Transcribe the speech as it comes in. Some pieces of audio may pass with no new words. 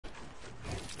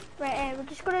Right, we're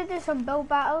just gonna do some build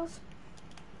battles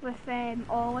with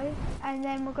Ollie, and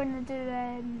then we're gonna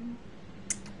do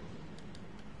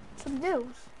some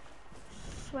duels.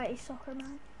 Sweaty soccer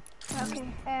man.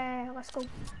 Okay, let's go.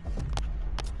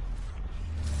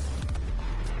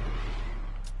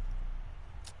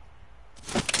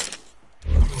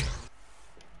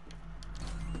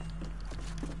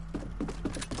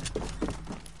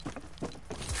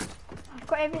 I've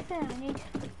got everything I need.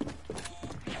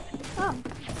 Oh.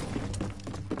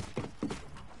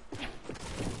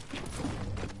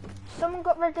 Someone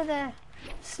got rid of the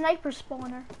sniper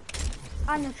spawner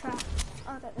and the trap.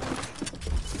 Oh, that there.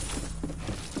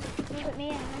 Look at me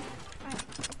anyway.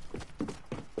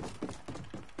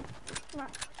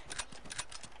 Right.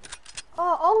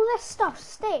 Oh, all this stuff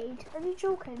stayed? Are you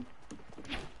joking?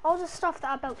 All the stuff that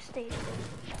I built stayed.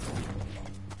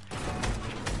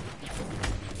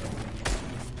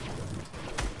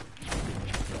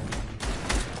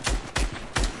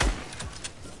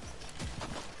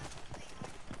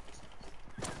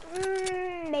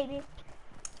 Maybe.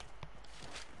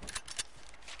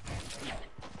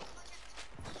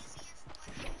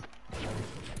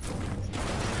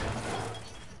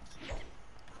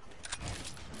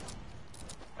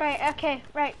 Right, okay,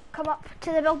 right, come up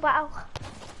to the build battle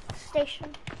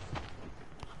station.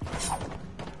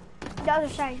 The other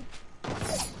side.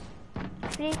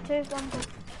 3, 2, 1, go.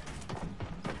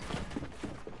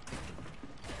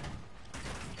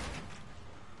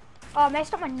 Oh, I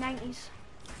messed up my 90s.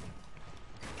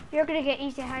 You're gonna get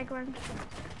easy high ground.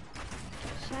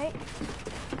 Sight.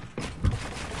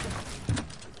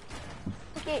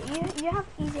 Okay, you have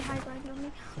easy high ground on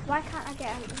me. Why can't I get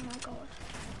out? Oh my god.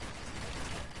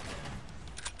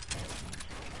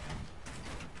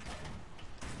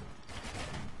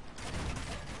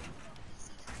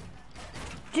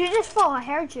 Did you just fall? I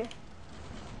heard you.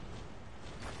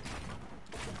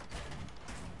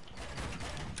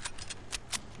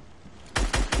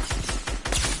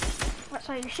 What's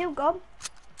your shield gone?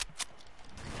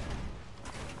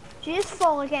 Did you just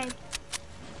fall again?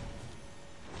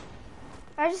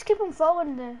 I just keep on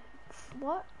falling the...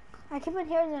 What? I keep on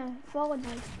hearing the falling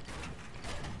noise.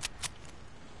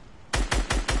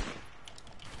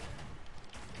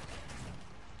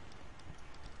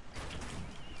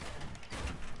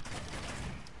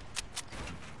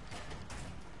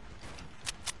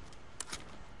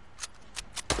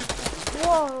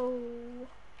 Whoa.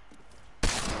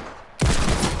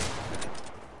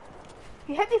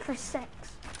 You hit me for 6.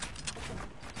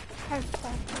 Hard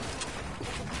play.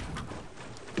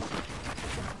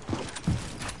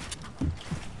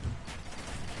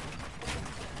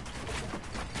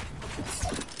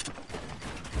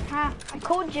 Ha, I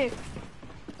called you.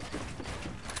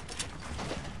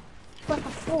 Like a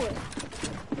fool.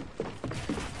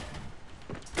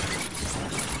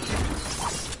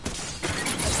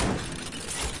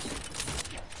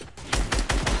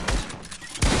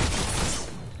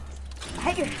 I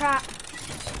hit your trap.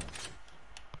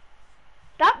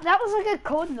 That was a good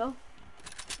code though.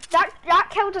 That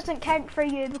kill doesn't count for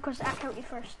you because I killed you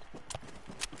first.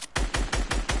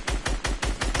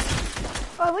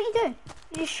 Oh, what are you doing?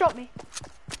 You just shot me.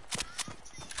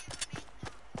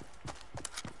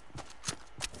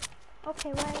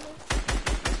 Okay, where are you?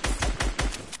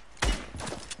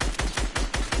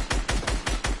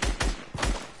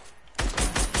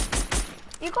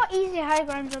 You got easy high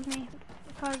grounds on me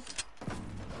because...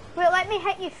 Wait, let me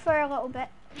hit you for a little bit.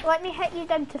 Let me hit you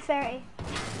down to 30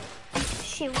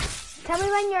 shield. Tell me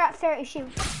when you're at 30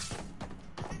 shield.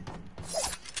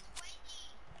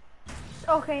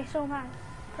 Okay, so am I.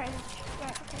 Pretty much.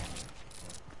 Right, okay.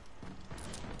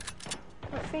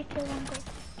 Right, 3, 2, 1, go.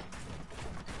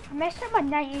 I messed up my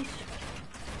 90s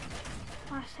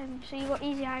last time, so you got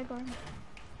easy high ground.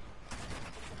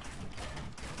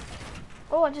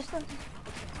 Oh, I just...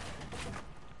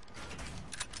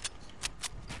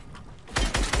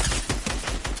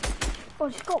 Oh, I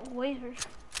just got lasers.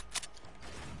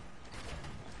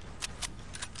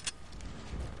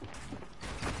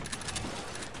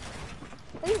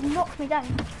 They knocked me down.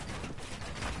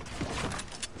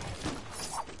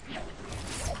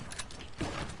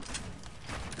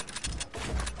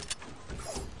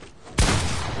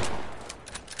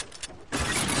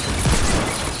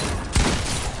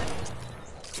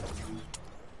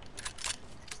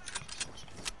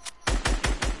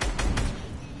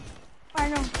 I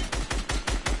know.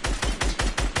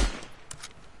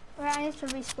 Right, I need to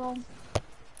respawn.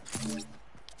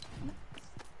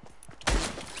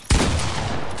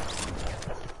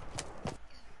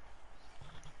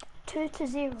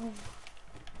 2-0.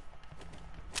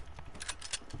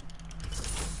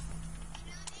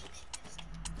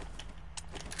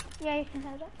 Yeah, you can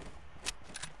have it.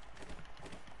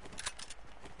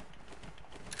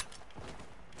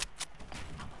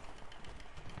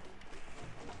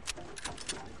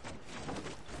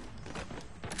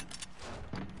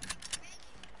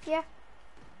 Yeah.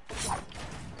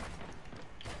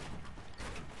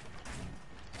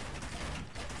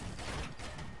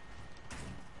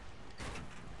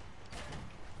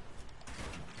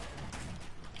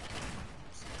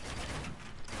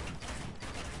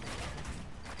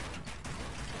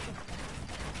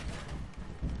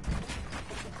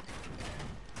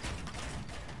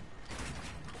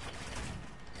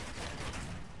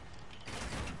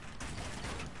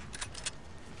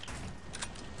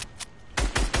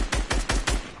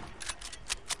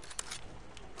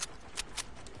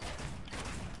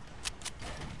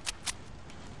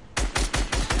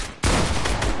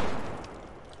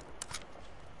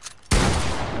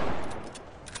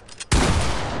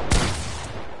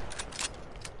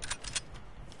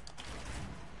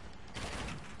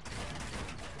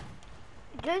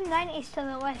 Doing 90s to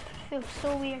the left feels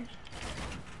so weird.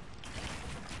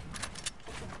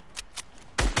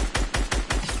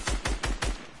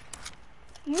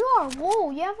 You are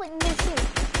low, you have like no shoes.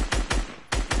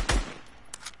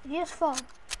 You just fall.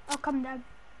 I'll come down.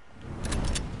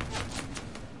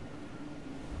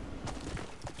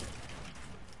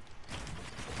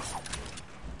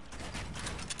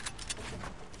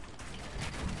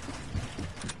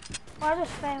 Oh, I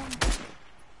just fell.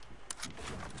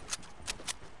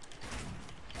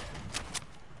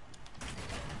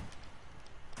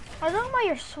 I don't know why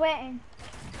you're sweating.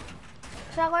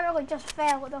 Cause I literally just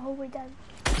fell the whole way down.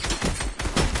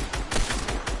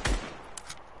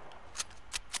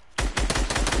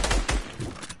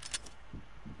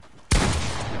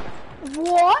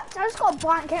 What? I just got a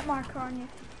blanket marker on you.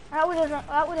 That would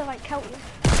have like killed you.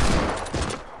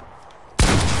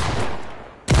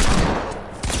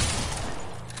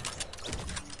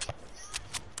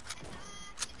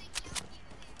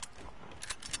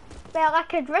 Well, I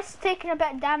could risk taking a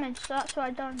bit of damage, so that's what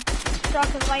I done. So I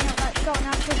could line up that shot and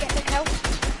actually get the kill.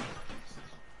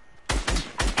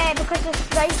 Because the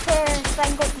sniper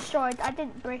thing got destroyed. I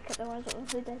didn't break it though, I don't know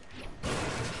who did.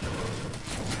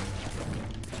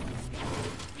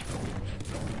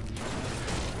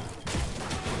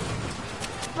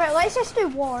 Right, let's just do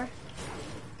war.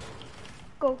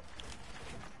 Go.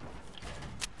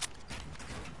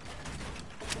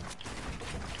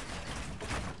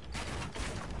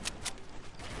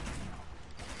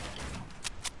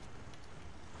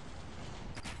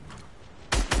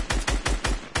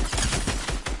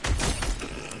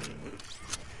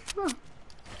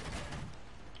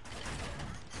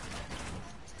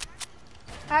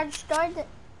 I just died it.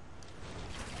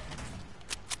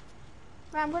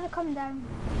 Right, I'm gonna come down.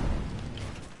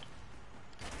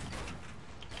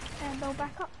 And build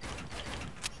back up.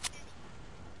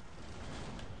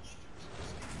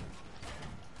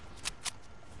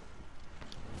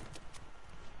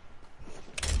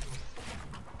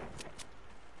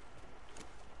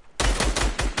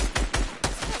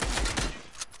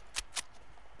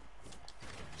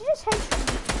 You just hit me.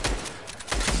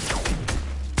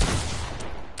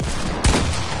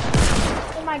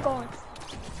 Oh my god.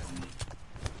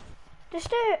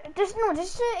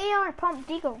 Just do AR pump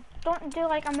deagle. Don't do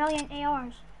like a million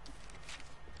ARs.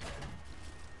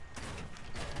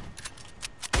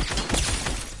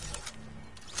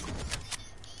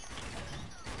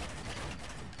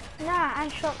 Nah,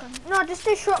 and shotgun. No, just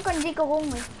do shotgun deagle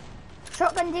only.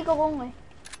 Shotgun deagle only.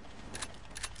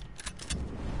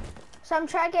 So I'm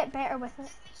trying to get better with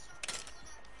it.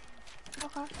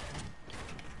 Okay.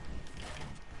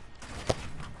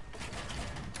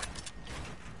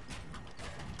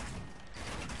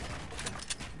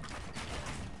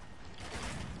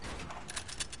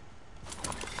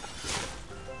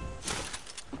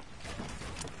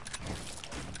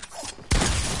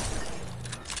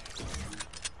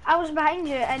 I was behind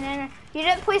you, and then you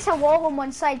didn't place a wall on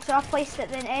one side, so I placed it,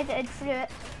 then edited through it,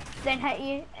 then hit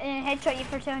you, and then headshot you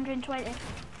for 220.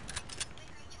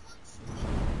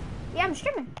 Yeah, I'm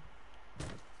streaming.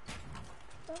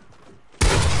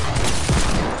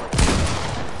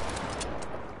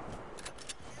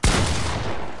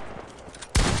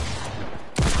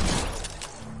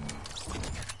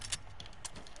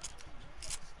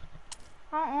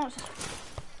 I don't know,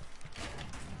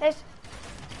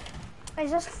 it's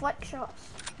just flick shots.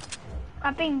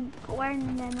 I've been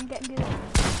learning them and getting good at them.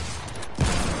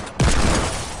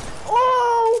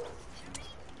 Oh!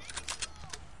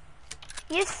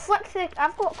 You just flick the...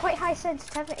 I've got quite high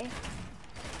sensitivity.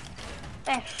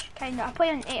 Ish, kinda. I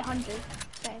play on 800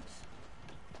 settings.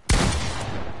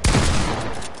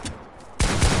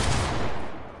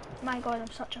 my god,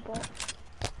 I'm such a bot.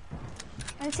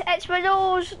 It's my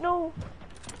nose, no.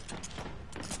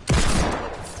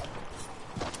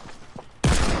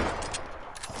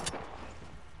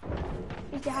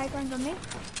 Is the high ground on me?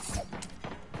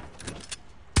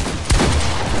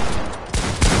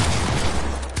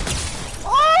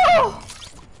 Oh!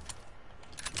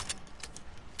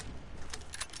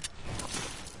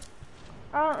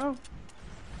 I don't know.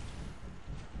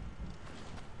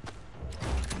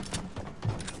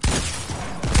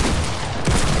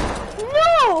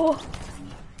 No!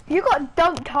 You got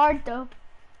dunked hard though.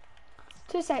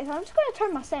 2 seconds, I'm just going to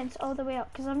turn my sense all the way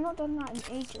up because I've not done that in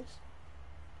ages.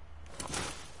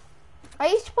 I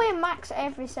used to play max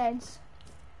every sense.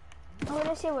 I want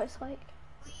to see what it's like.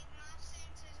 Wait, my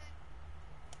sense isn't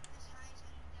as high as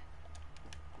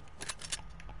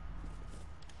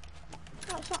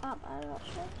Oh, it's not that bad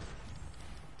actually.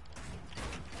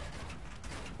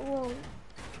 Whoa.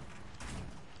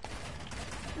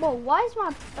 Whoa, why is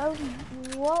my building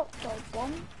what the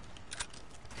bomb?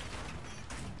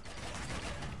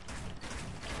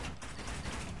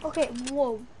 Okay,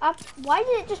 whoa. Why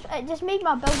did it just made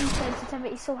my building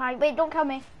sensitivity so high? Wait, don't kill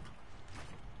me.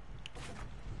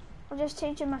 I'm just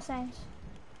changing my sense.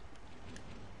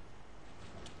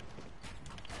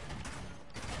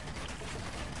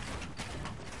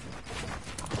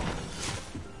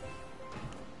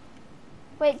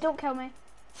 Wait, don't kill me.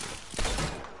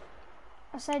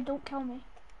 I said don't kill me.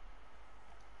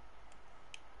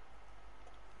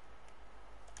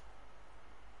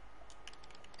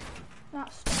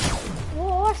 That's...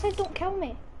 Whoa, I said don't kill me.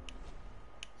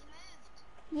 you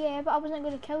moved. Yeah, but I wasn't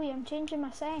going to kill you. I'm changing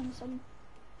my sense.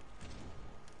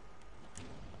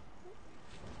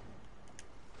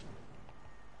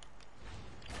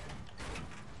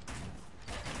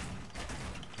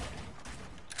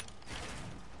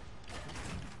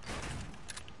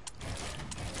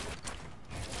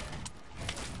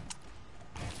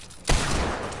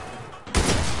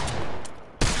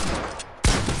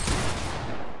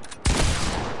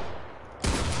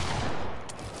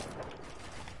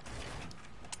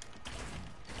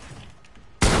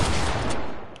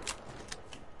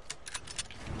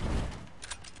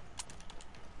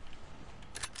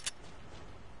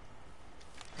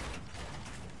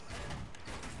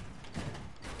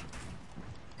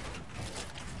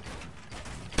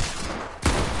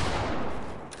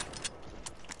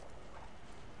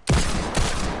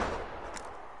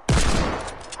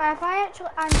 If I actually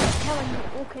end up killing you,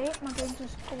 okay, my game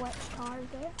just glitched hard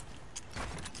there.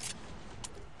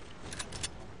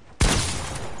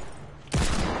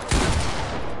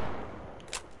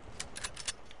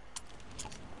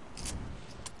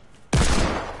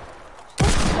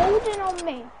 Stop holding on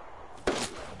me.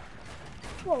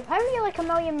 Whoa, how are you like a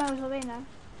million miles away now?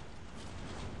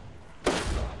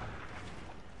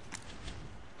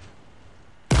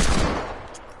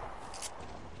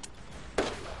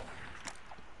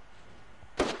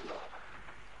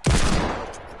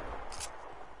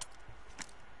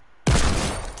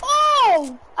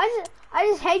 I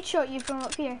just headshot you from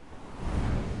up here.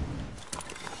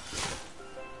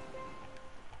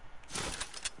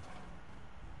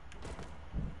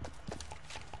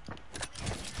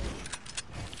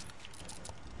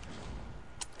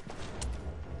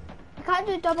 I can't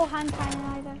do double hand cannon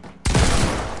either.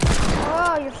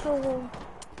 Oh, you're so low.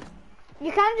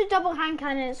 You can't do double hand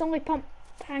cannon, it's only pump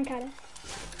hand cannon.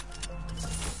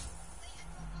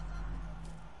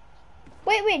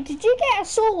 Wait, did you get a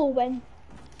solo win?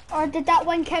 Or did that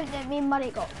one count that me and Murray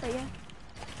got for you?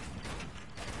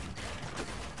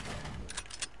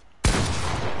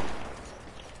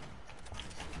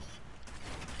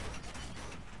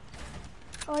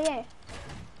 Oh yeah.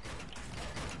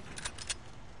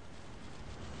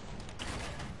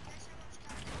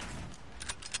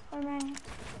 Alright.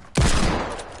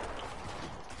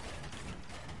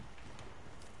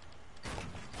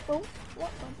 Oh,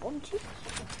 what the bunchy?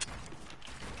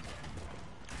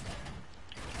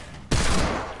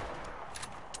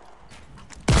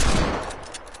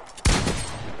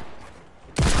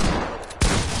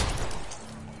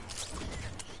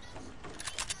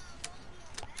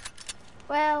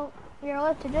 Well, you're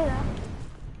allowed to do that.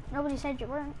 Nobody said you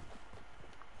weren't.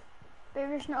 But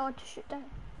you're just not allowed to shoot down.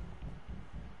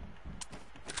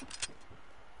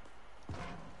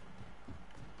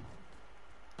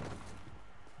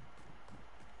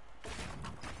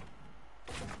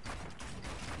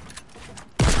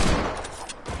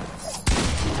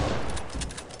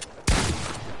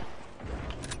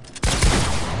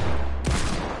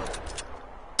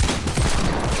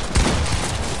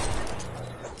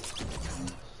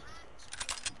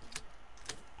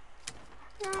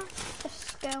 Nah, just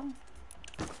skill.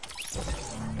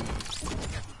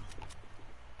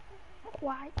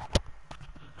 Why?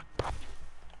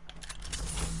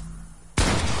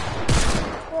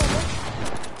 Whoa.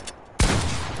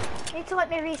 You need to let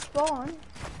me respawn.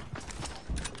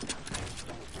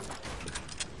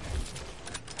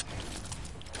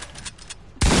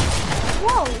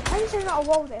 Whoa, how is there not a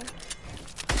wall there?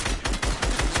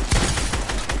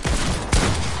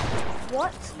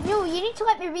 What? No, you need to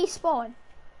let me respawn.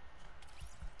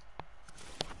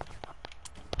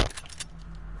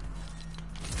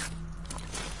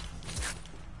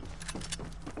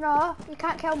 No, you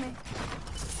can't kill me.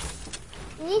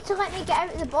 You need to let me get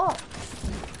out of the box.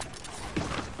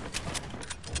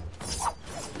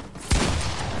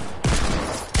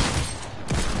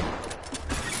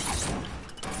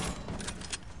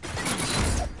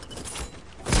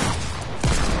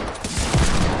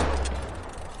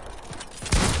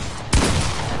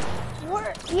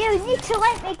 You need to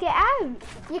let me get out.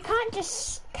 You can't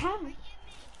just camp.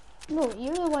 No,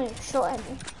 you really want to shot at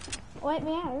me. Let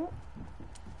me out.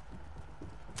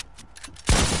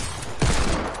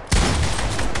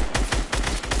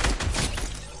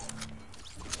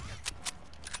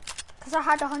 Because I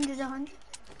had 100.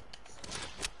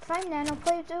 Fine then, I'll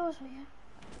play duels with you.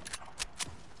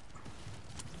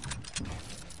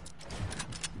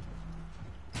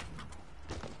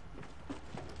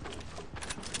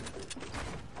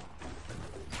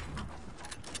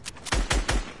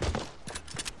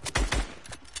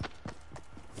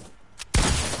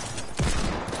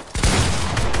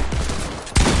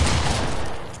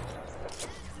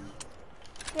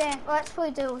 Yeah, let's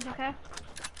play duels, okay?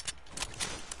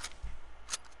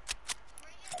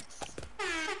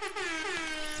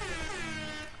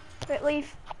 Right,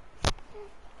 leave.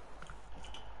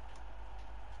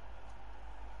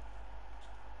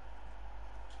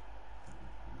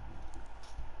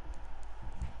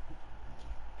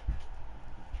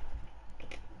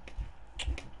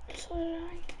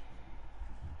 Sorry.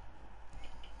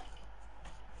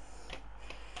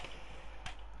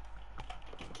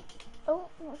 Oh,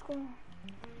 what's going on?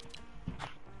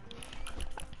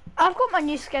 I've got my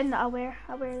new skin that I wear.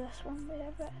 I wear this one,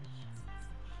 whatever it is.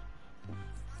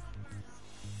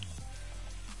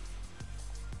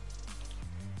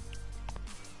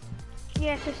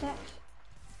 Yeah, 2 secs.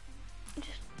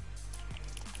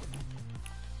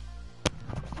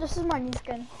 This is my new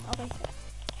skin. I'll like it.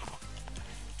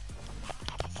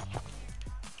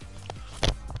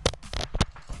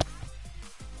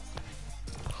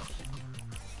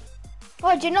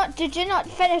 Oh, did you not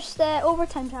finish the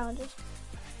overtime challenges?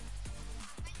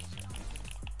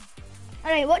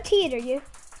 Alright, what tier are you?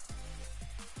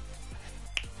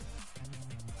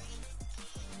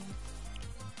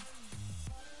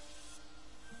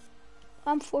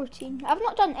 I'm 14. I've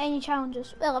not done any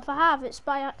challenges. Well, if I have, it's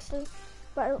by accident,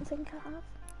 but I don't think I have.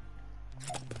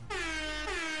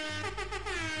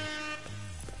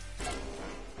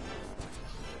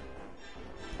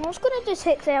 I was gonna do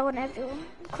 6L on everyone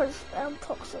because I'm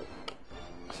toxic.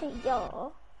 See, yeah.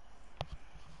 I'm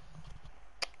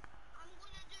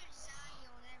gonna do Zai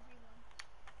on everyone.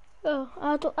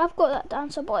 Oh, I've got that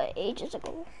dance. I bought it ages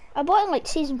ago. I bought it in like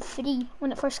season 3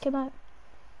 when it first came out.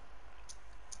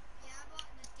 Yeah, I bought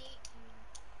the date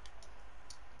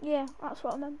for Yeah, that's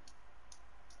what I meant.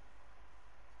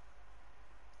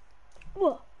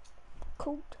 Whoa,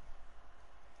 cold.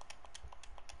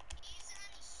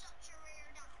 Such a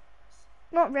rare dance.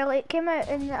 Not really. It came out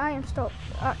in the item stock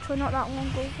actually not that long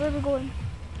ago. Where are we going?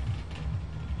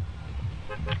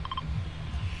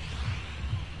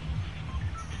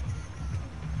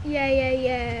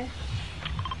 Yeah.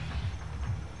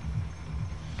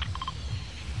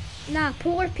 Nah,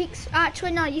 Polar Peaks.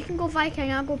 Actually, no. You can go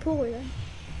Viking. I'll go Polar then.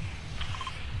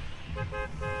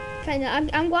 Fine.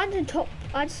 I'm going to top.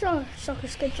 I just saw suck a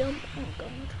skid jump. Oh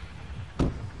god.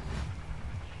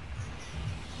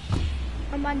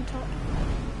 I'm on top.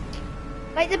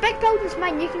 Like the big building's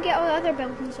mine. You can get all the other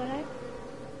buildings, alright?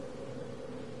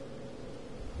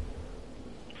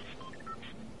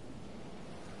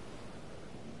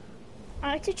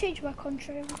 I like to change my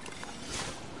country.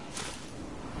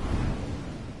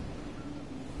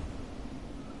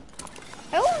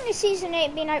 How long has season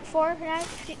 8 been out for now?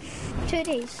 2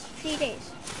 days, 3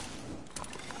 days.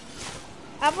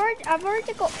 I've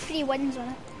already got 3 wins on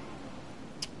it.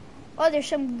 Oh, there's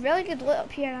some really good loot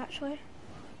up here actually.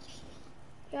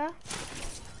 Yeah.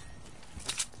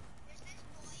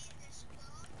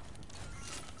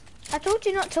 I told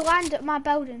you not to land at my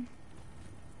building.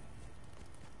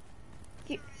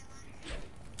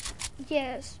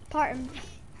 Yes, pardon.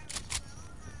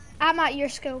 I'm at your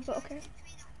school, but okay.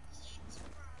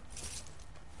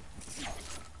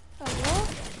 Oh, what?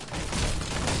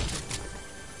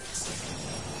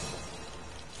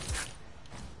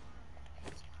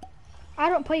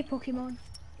 not play Pokemon.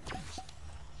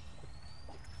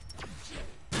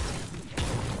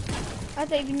 I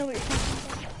don't even know what you're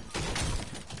talking about.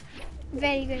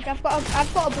 Very good.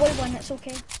 I've got a blue one. That's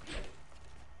okay.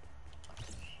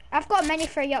 I've got a mini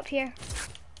for you up here.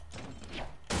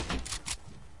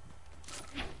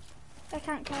 I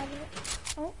can't carry it.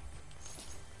 Oh,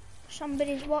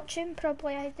 somebody's watching.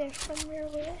 Probably either somewhere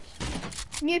with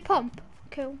this. New pump.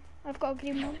 Cool. I've got a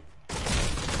green one.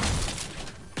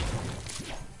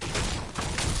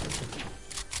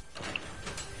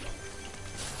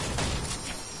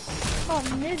 Oh,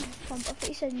 noob pump. I thought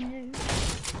you said noob.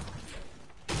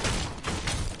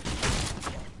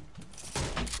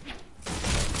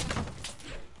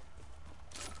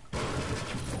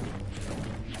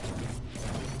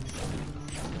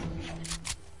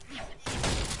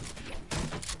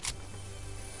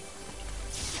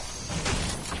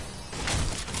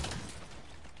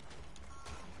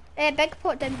 Big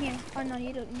pot down here. Oh no,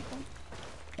 you don't need one.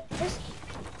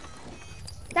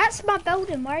 That's my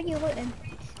building. Why are you looting?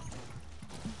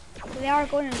 They are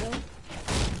going to though.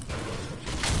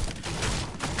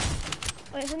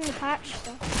 Oh, it's in the patch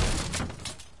stuff.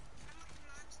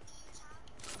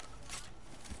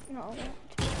 Not a lot.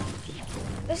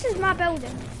 This is my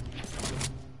building.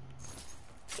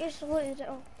 You just looted it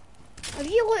all. Have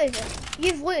you looted it?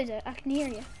 You've looted it. I can hear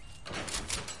you.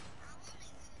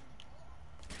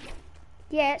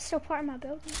 Yeah, it's still part of my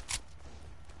building.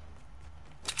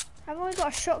 I've only got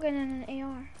a shotgun and an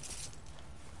AR.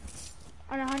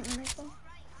 And a hunting rifle.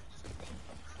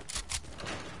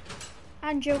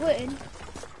 And you're looting.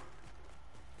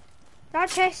 That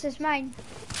chest is mine.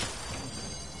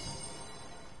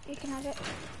 You can have it.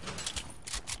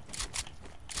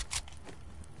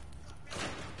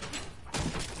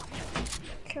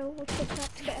 Cool, we'll take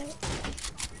that to get out.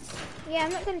 Yeah,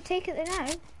 I'm not going to take it now.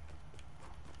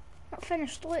 Not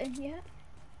finished looting yet.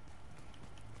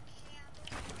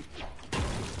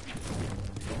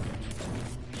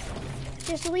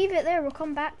 Just leave it there, we'll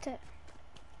come back to it.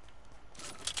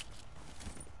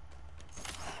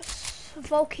 It's a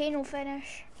volcano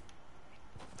finish.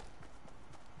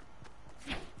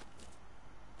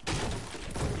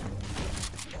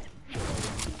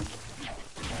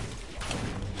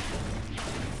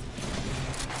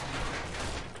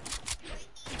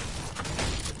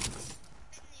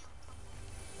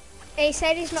 He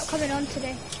said he's not coming on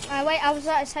today. Wait, I was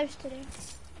at his house today.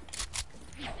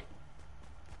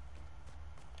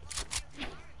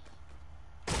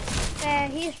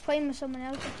 He's playing with someone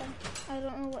else, I think. I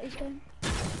don't know what he's doing.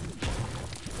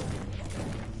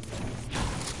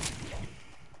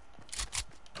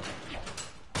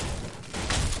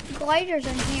 Gliders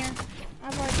in here.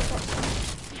 I've already got some.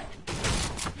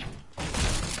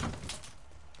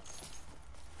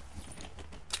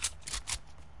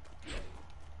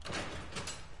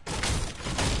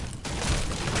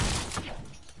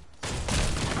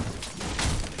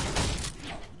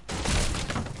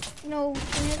 No,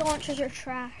 grenade launchers are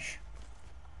trash.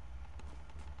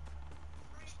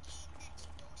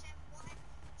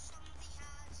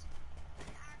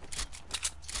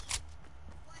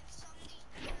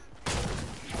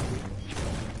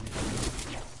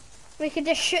 We could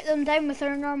just shoot them down with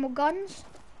our normal guns.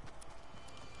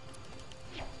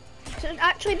 So it'd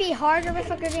actually be harder with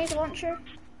a grenade launcher,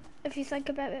 if you think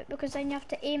about it, because then you have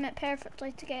to aim it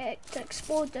perfectly to get it to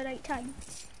explode the right time.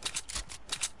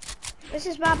 This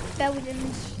is my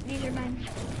buildings, these are mine.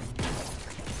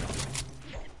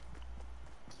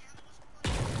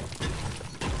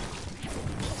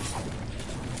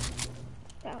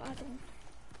 Well, I don't.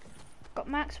 Got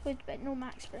max wood, but no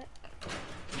max brick.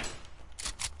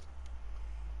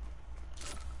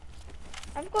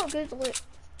 I've got good loot,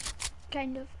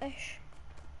 kind of ish.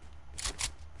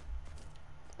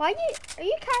 Why are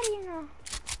you carrying a?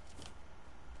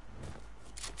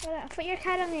 Well, I thought you were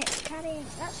carrying it.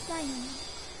 That's fine.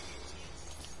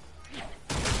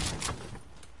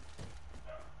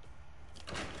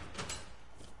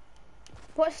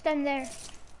 What's down there?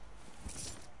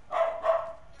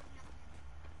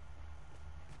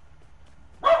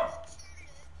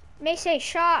 May say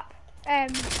sharp.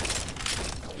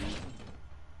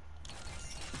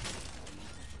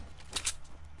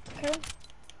 Cool.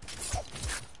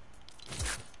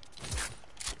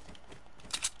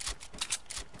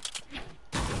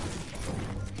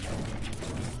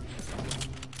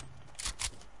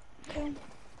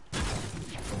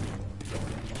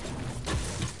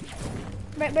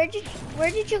 Right, where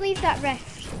did you leave that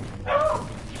rift?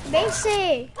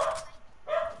 Macy! Oh,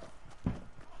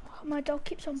 my dog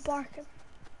keeps on barking.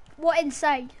 What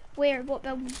inside? Where? What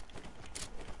building?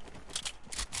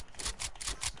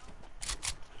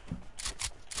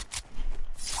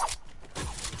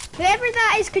 Whoever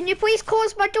that is, can you please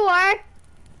close my door?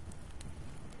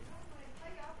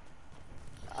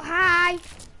 Hi.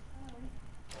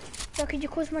 So can you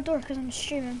close my door because I'm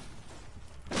streaming?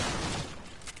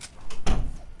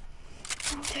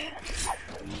 Okay.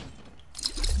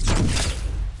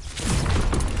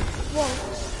 Whoa.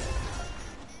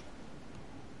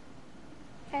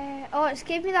 Oh, it's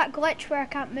gave me that glitch where I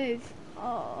can't move.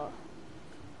 Oh.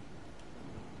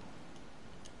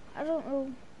 I don't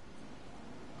know.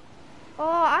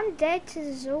 Oh, I'm dead to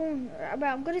the zone.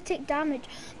 Well, I'm gonna take damage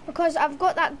because I've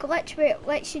got that glitch where it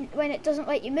lets you when it doesn't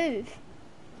let you move.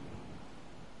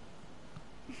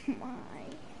 My.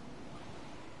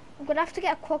 I'm gonna have to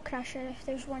get a quad crasher if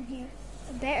there's one here.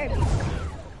 It better be.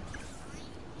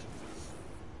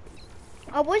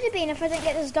 I would have been if I didn't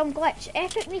get this dumb glitch.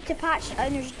 Epic need to patch it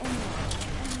and there's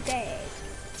I'm dead.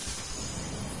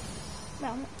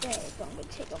 Well, I'm not dead, but I'm gonna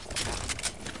take a lot of damage.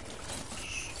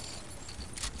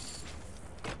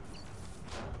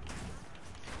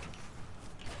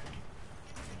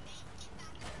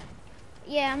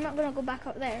 Yeah, I'm not gonna go back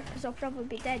up there because I'll probably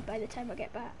be dead by the time I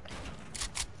get back.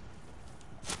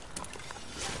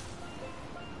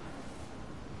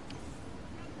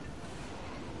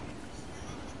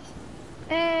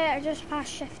 I just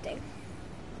passed shifting.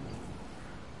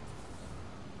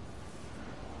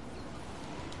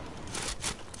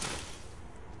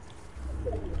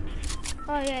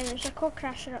 Oh yeah, there's a core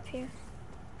crasher up here.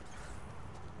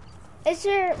 Is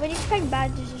there, we need to find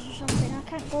badges or something. I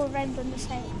can't go around on this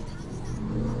side.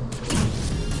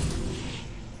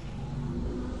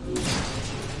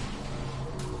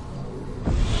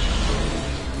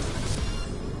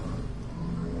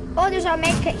 Oh, there's a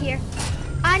med kit here.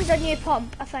 And a new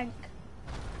pump, I think.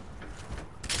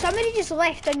 Somebody just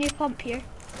left a new pump here.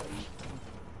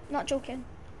 Not joking.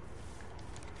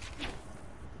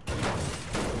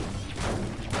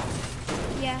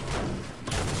 Yeah.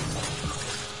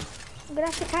 I'm gonna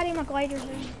have to carry my gliders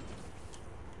in.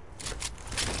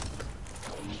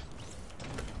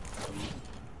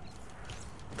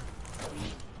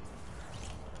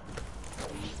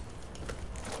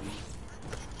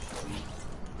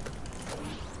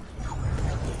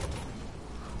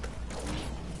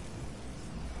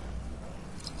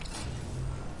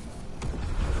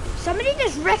 Somebody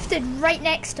just rifted right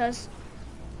next to us.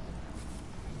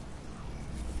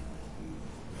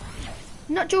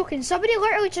 Not joking, somebody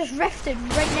literally just rifted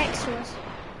right next to us.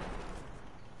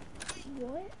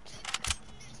 What?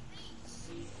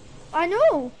 I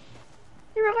know!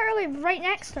 They were literally right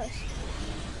next to us.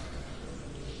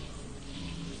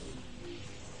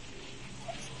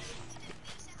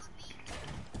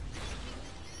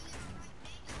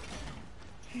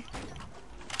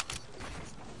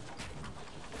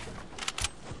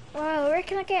 Wow, where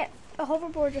can I get a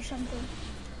hoverboard or something?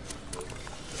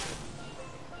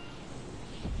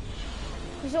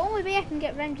 Because the only way I can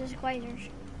get around is gliders.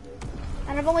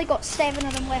 And I've only got 7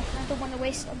 of them left and I don't want to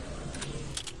waste them.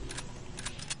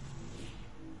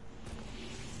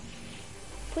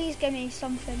 Please give me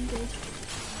something good.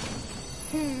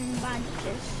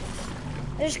 Bandages.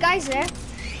 There's guys there.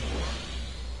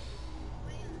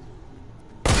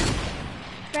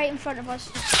 Right in front of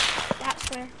us. That's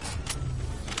where.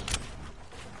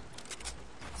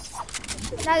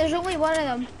 Now there's only one of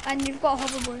them and you've got a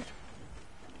hoverboard.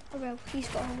 Oh well, he's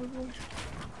got a hoverboard.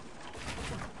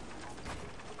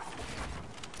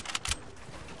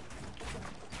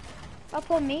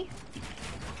 Up on me.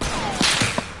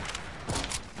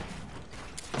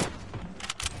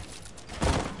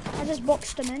 I just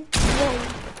boxed him in. Whoa.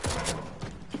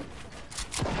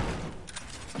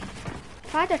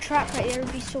 If I had a trap right there,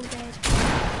 I'd be so dead.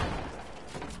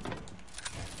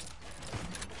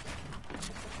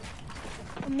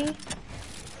 On me.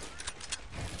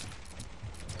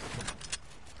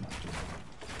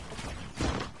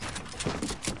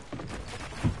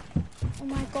 Oh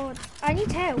my god. I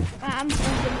need help. I'm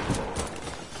folding.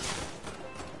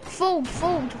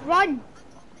 Fold, run!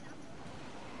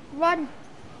 Run!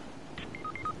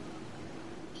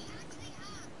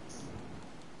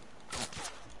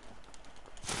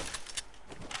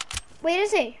 Where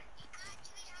is he?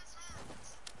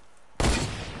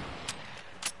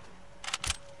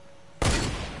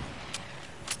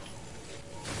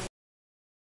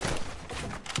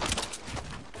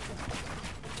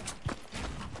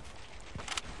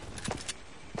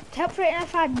 Help for it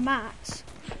if I had mats.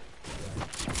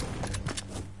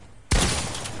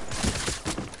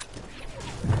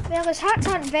 Well, his hats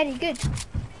aren't very good.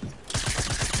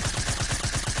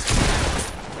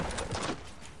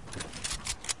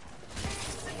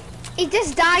 He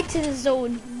just died to the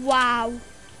zone. Wow.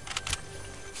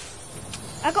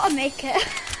 I gotta make it.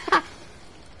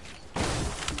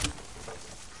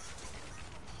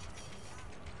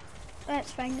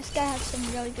 That's fine, this guy has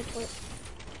some really good loot.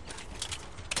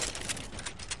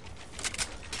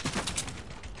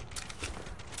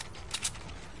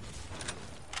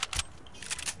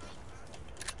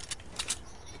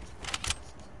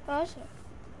 Oh, is it?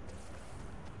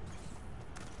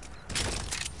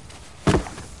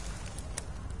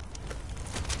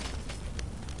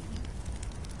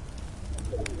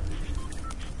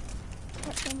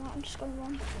 Actually, I'm not, I'm just gonna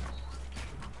run.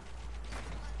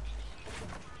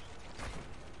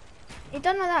 He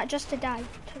done all that just to die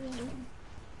to the zone.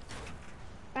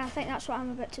 And I think that's what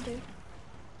I'm about to do.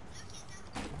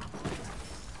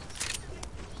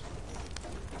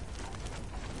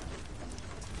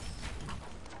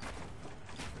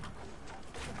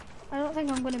 I don't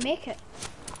think I'm gonna make it.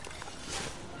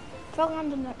 If I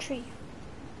land on that tree.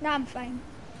 Nah, I'm fine.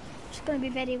 It's gonna be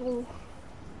very low.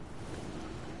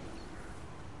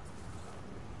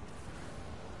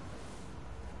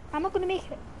 Am I gonna make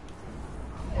it?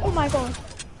 Oh my god.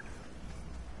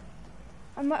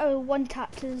 I'm at a one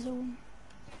tap to the zone.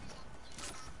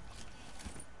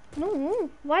 No,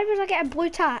 why would I get a blue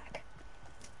tack?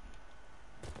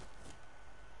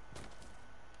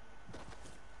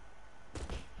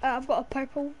 I've got a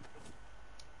purple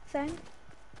thing.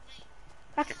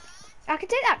 I could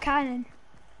take that cannon.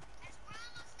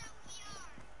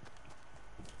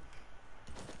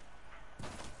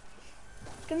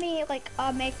 Give me like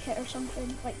a med kit or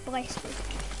something, like bless me.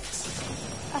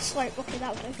 A slurp, okay,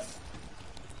 that'll do.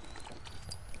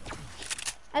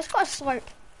 I just got a slurp.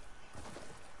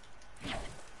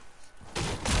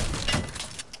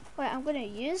 Wait, I'm gonna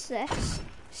use this,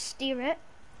 steer it,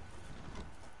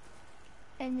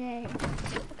 and then,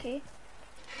 okay,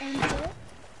 enter it.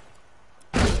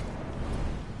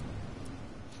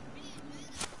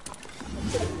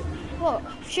 What?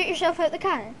 Shoot yourself out the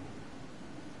cannon?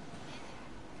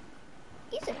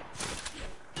 Easy.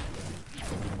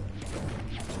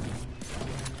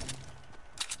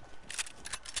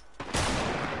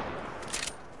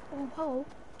 Oh, hello.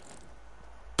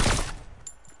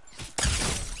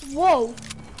 Whoa.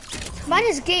 Mine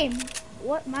is game.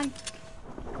 What, man?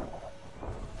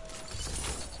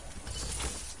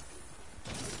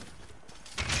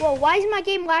 Whoa, why is my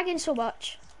game lagging so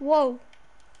much? Whoa.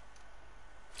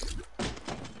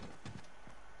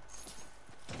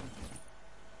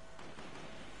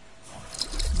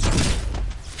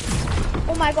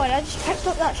 Oh my god, I just picked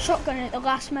up that shotgun at the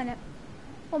last minute.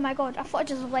 Oh my god, I thought I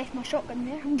just left my shotgun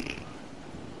there. Do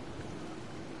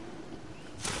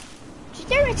you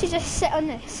dare me to just sit on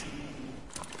this?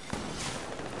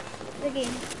 The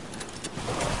game.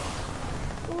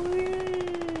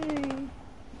 Ooh.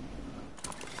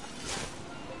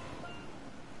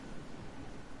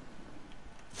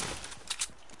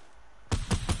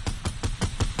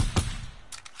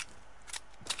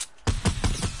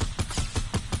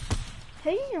 How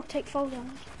do you not take fall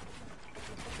damage?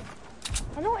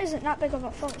 I know it isn't that big of a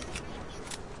fall.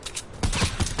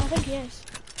 I think he is.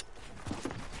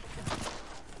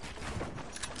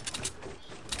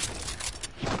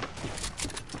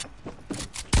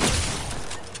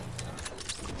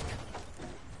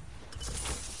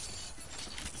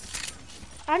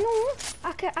 I know.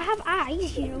 I have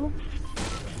eyes, you know.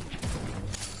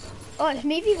 Oh, it's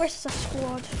maybe versus a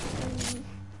squad.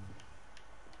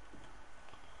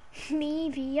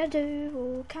 Maybe a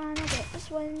duo, can I get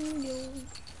this one, yo?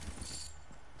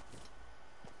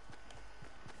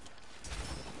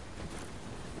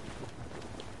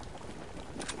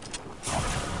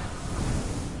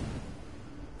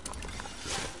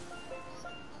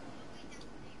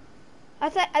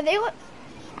 Are they what?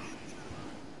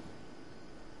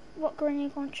 What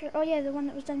grenade launcher? Oh yeah, the one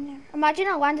that was down there. Imagine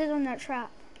I landed on that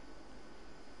trap.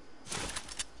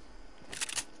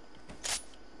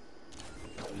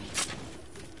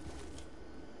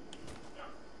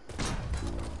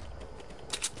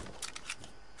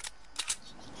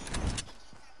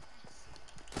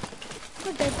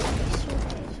 We're dead, so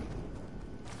dead.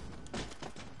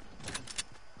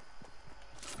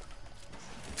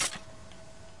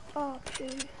 Oh, phew.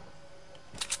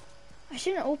 I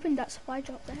shouldn't have opened that supply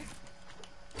drop there.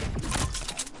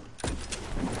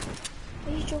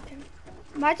 Are you joking?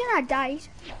 Imagine I died.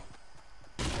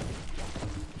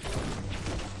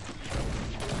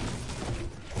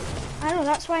 I know,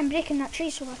 that's why I'm breaking that tree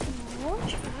so I can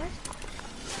launch pad.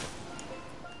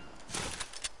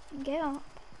 Get up.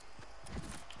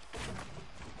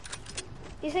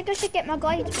 You think I should get my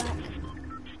glides back?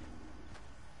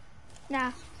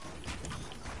 Nah.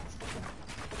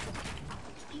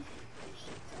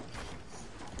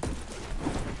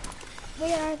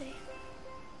 Where are they?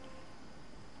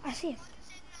 I see him.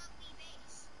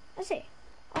 I see.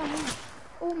 Oh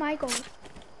no. Oh my god.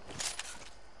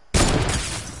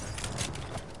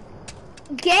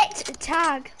 Get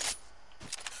tag.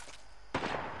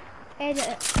 Edit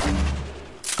it.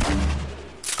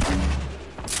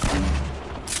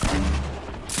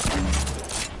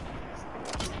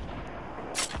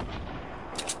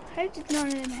 How did none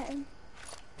of them hit him?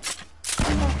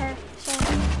 Or her,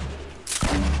 sorry.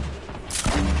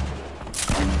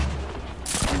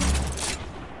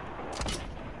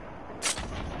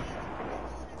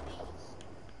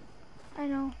 I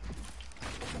know.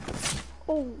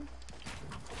 Oh.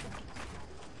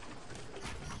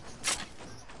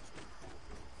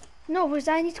 No, because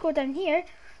I need to go down here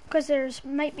because there's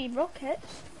might be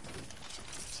rockets.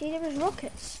 See, there was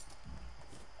rockets.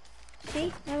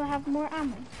 See, now I have more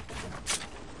ammo.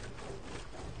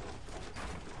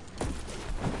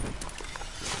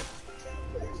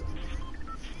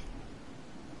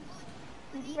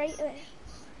 Right there.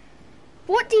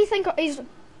 What do you think he's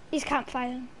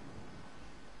campfiring?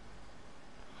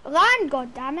 Land,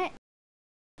 god damn it.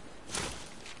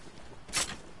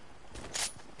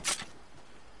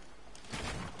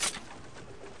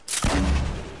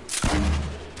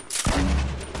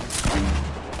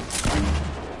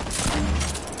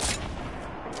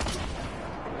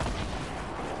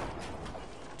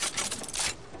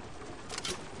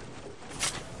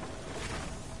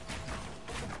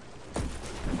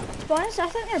 To be honest, I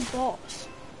think they're bots.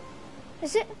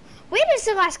 Is it? Where is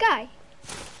the last guy?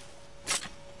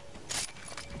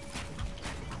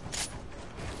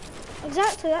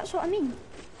 Exactly, that's what I mean.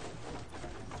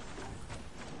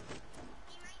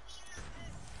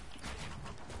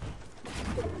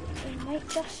 It might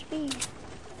just be.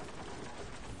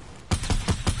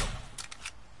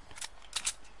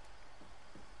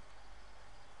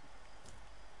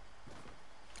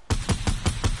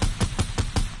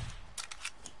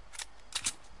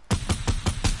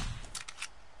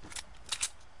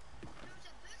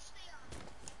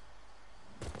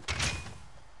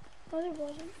 No, there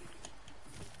wasn't.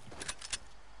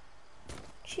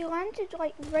 She landed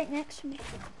like right next to me.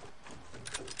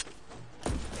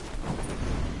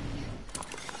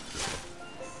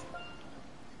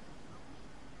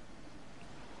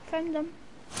 Found them.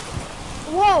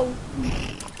 Whoa!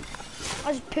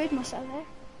 I just pooed myself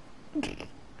there.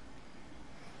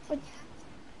 But,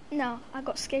 no, I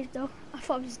got scared though. I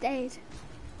thought I was dead.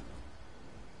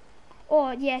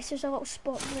 Oh yes, there's a little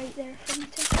spot right there for me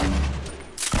to.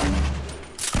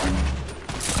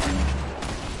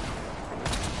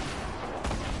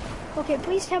 Okay,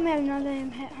 please tell me none of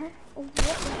them hit her. Oh, what the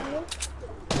hell?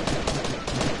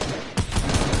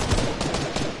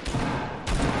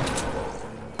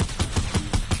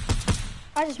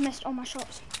 I just missed all my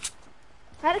shots.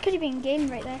 That could have been game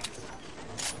right there.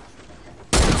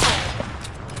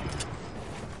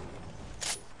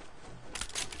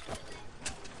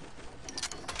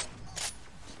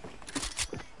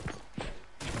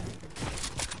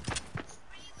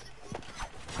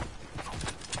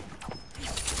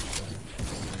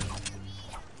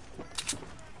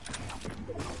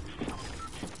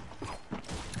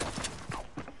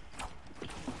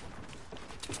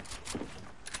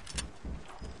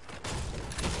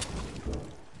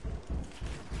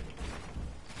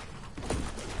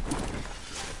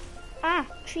 Ah,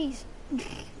 trees.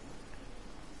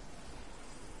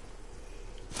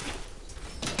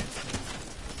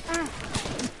 Ah.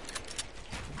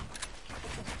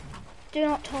 Do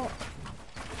not talk.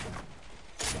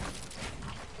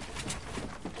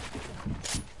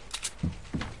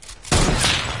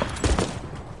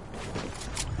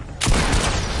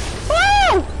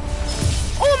 Oh!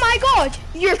 Oh my god!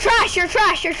 You're trash, you're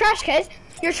trash, you're trash, kid.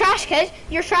 You're trash, kid.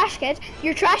 You're trash, kid.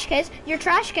 You're trash, kid. You're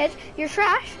trash, kid. You're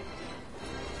trash.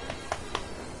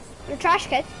 You're trash,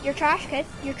 kid. You're trash, kid.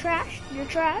 You're trash. You're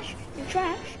trash. You're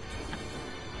trash.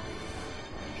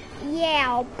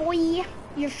 Yeah, boy.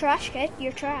 You're trash, kid.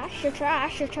 You're trash. You're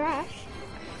trash. You're trash.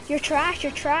 You're trash.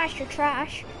 You're trash. You're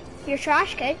trash. You're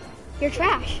trash, kid. You're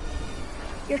trash.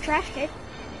 You're trash, kid.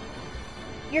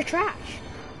 You're trash.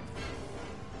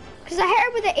 Because I hit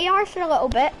her with the AR for a little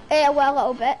bit. A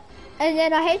little bit. And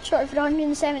then I headshot her for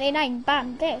 179.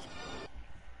 Bam, dead.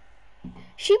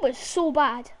 She was so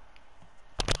bad.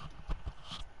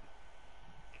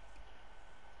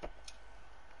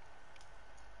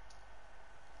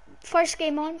 First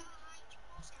game on.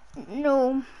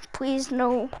 No, please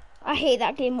no. I hate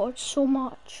that game mode so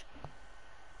much.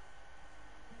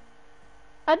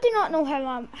 I do not know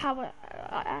how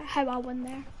I won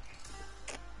there.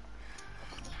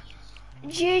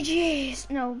 GG's.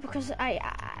 No, because I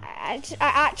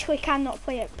actually cannot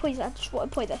play it. Please, I just want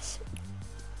to play this.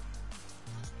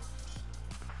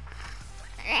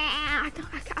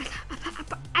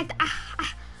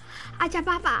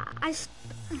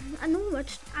 know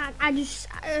much.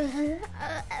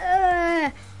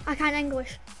 I can't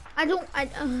English. I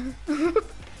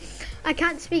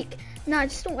can't speak. No, I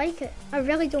just don't like it. I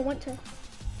really don't want to.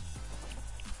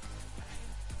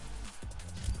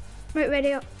 Right,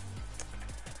 ready up.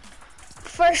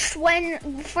 First win,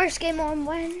 first game on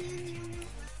win.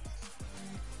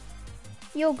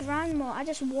 Yo, grandma, I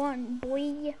just won,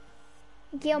 boy.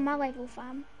 Get on my level,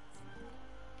 fam.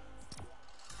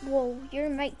 Whoa, your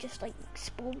mic just like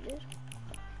exploded.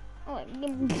 Oh,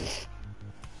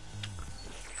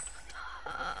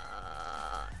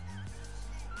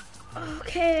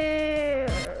 okay.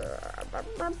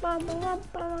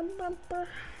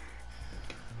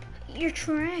 You're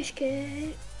trash,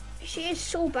 kid. She is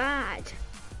so bad.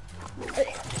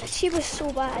 She was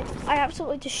so bad. I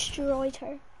absolutely destroyed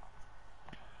her.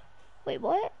 Wait,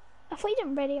 what? I thought you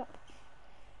didn't ready up.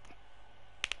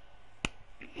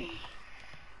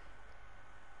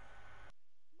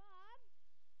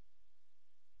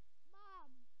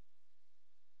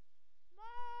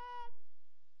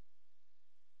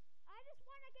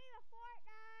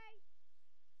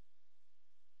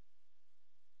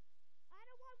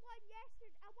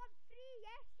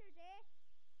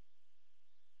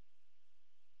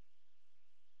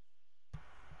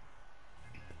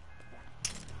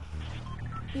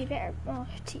 You better, oh,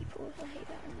 T-pose, I hate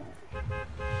that more.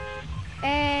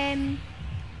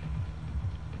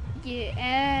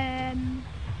 Yeah,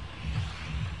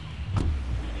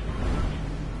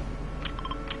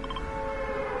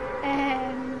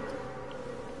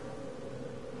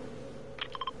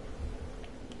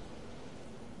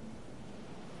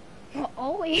 well,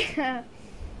 Ollie,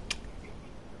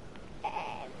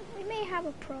 we may have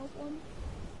a problem.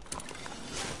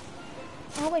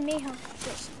 Ollie may have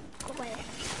this glitch.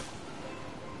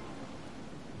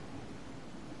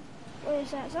 What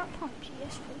is that? Is that PUBG?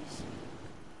 Yes, please.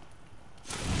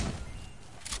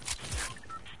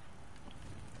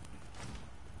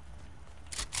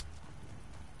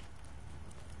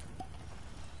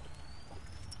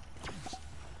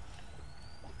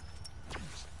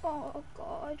 Oh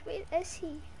God, where is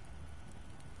he?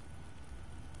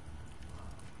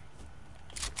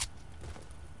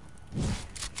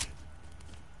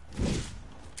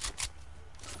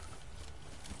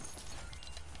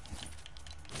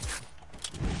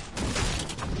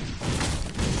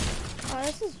 Oh,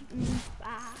 this is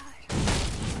bad.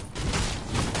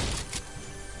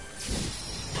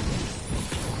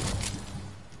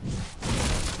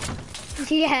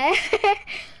 Yeah.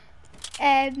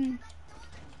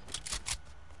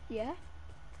 Yeah.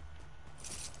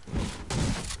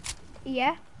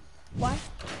 Yeah. What?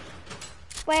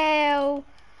 Well,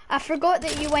 I forgot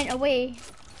that you went away.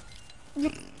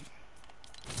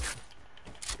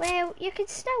 Well, you could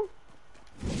still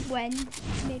win,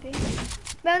 maybe.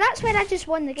 Well, that's when I just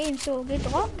won the game, so good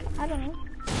luck. I don't know.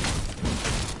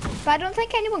 But I don't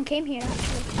think anyone came here,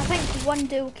 actually. I think one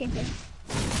duo came here.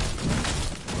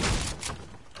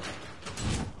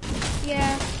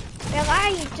 Yeah. Well,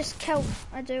 I just killed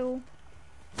a duo.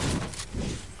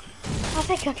 I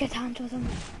think I could handle them.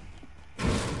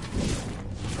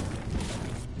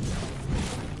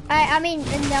 I mean,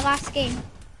 in the last game,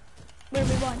 where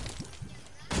we won.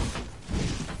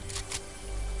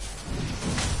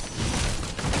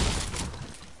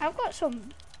 I've got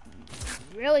some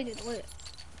really good loot.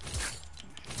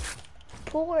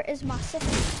 Polar is my city.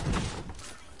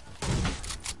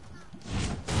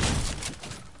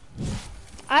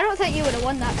 I don't think you would have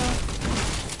won that though.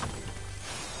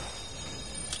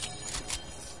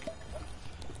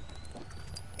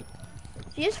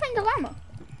 Did you just find the llama?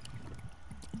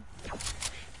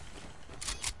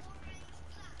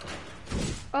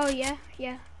 Oh yeah,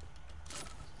 yeah.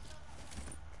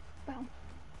 Wow.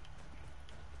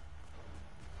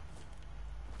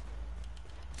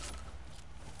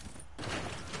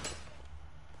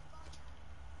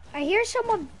 I hear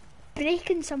someone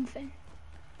breaking something.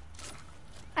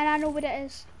 And I know what it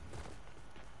is.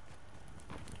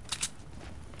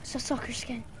 It's a soccer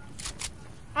skin.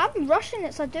 I'm rushing,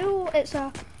 it's a duo, it's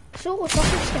a solo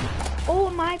soccer skin. Oh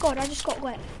my God, I just got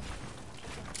lit.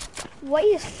 What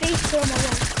is face to my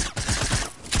wall?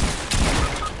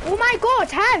 Oh my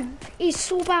God, him! He's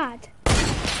so bad.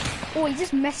 Oh, he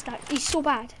just missed that. He's so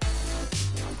bad.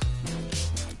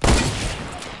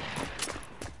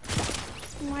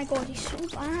 Oh my God, he's so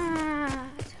bad.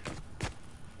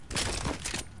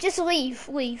 Just leave,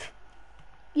 leave.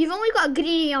 You've only got a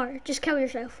green AR. Just kill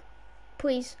yourself,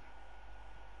 please.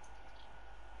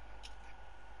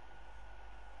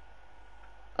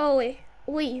 Ollie,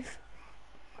 leave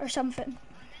or something.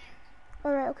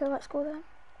 Alright, okay, let's go then.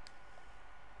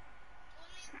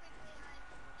 Only quickly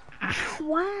hide.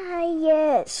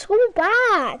 Why? It's so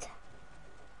bad.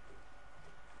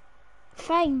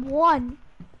 Fine, one.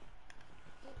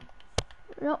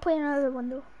 We're not playing another one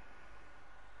though.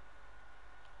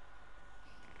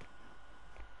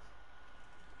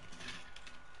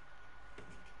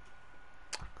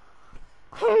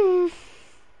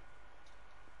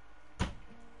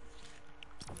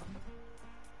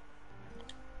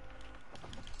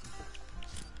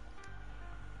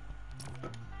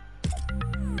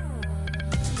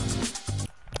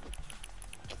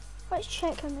 Let's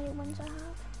check how many wins I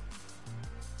have.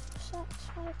 6,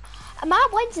 5. My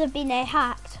wins have been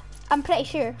hacked. I'm pretty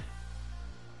sure.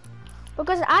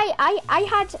 Because I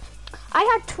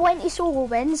had 20 solo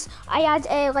wins. I had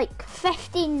like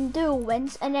 15 duo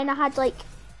wins, and then I had like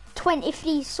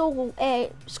 23 solo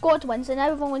squad wins, and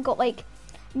I've only got like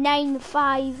 9,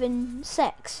 5, and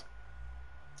 6.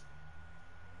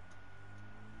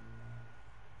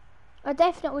 I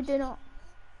definitely do not.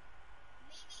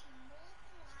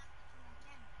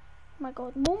 Oh my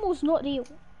god, Momo's not real.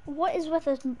 What is with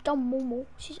this dumb Momo?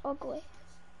 She's ugly.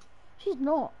 She's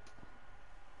not.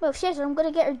 Well, if she is, I'm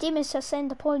gonna get her demons to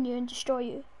ascend upon you and destroy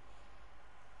you.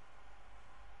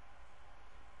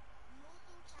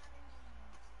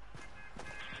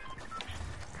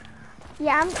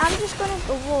 Yeah, I'm just gonna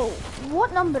go. Whoa,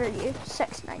 what number are you?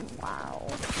 69. Wow,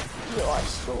 you are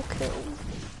so cool.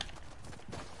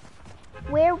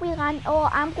 Where we land? Oh,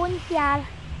 I'm going here.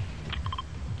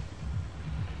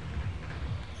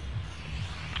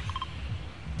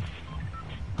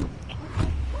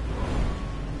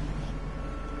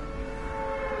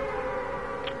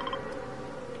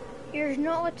 You're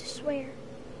not allowed to swear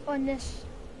on this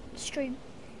stream.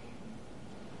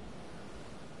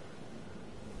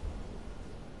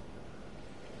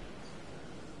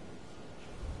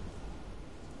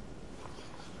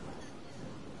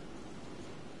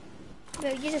 No,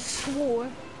 you just swore.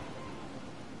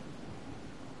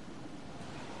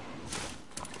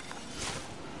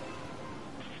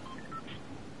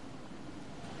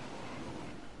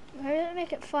 How does it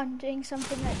make it fun doing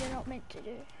something that you're not meant to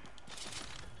do?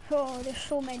 Oh, there's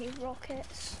so many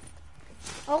rockets.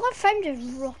 All I found is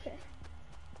rocket.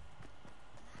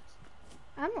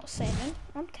 I'm not 7,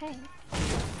 I'm 10.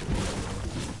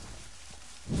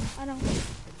 I don't.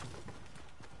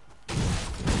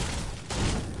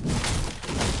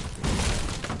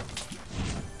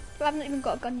 But I haven't even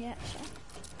got a gun yet, so.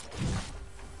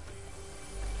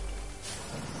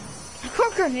 I've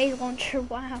got a grenade launcher,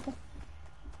 wow.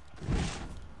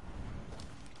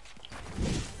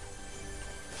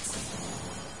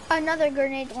 Another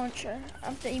grenade launcher.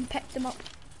 I've even picked them up.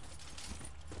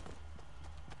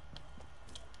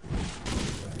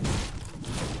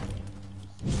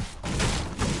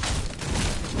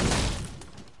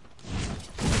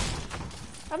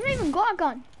 I've not even got a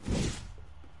gun.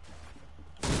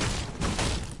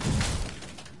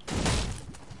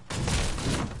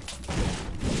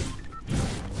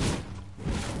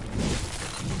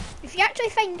 If you actually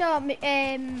find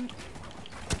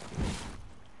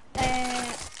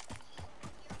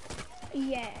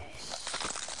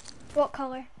yes. What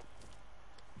colour?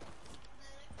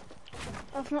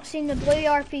 I've not seen the blue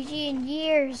RPG in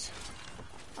years.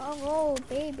 Oh,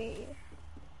 baby.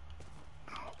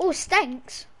 Oh,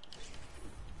 stinks.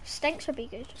 Stinks would be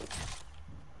good.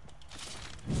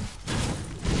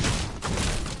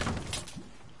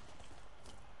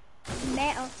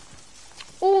 Metal.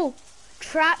 Oh,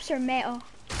 traps are metal.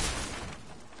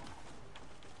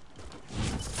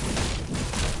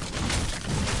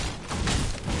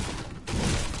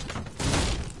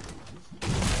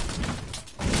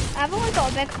 I've only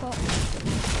got a big pot.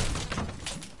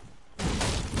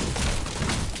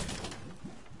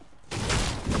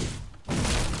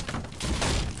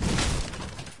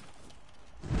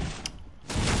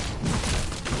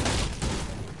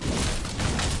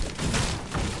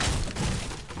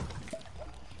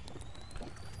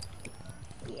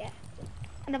 Yeah.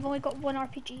 And I've only got one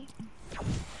RPG.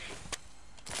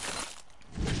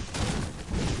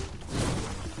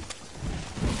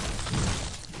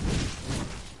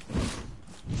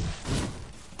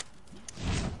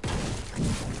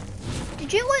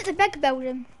 Did you loot the big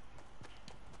building?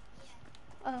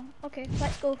 Oh, okay.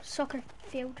 Let's go soccer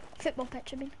field. Football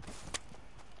pitch, I mean.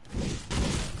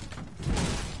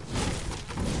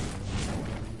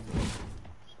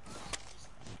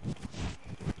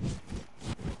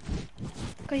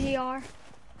 Because you are.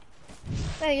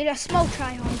 Well, you're a small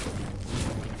tryhard.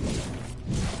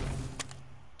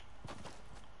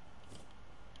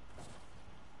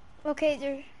 Okay,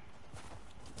 there.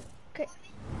 Okay.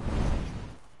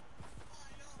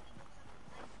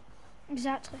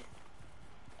 Exactly.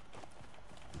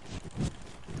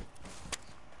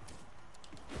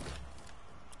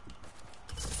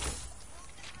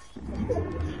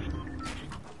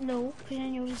 No, because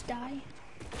then you'll just die.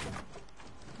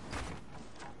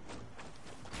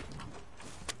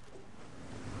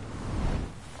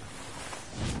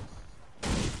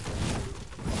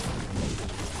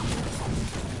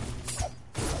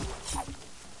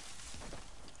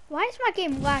 Why is my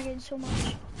game lagging so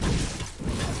much?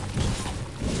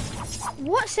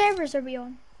 What servers are we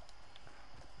on?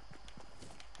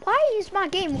 Why is my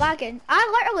game lagging? I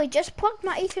literally just plugged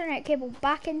my Ethernet cable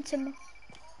back into me.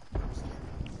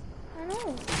 I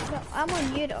know, but I'm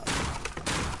on Europe.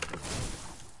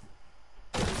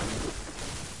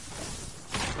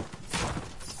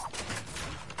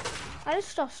 I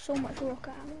just lost so much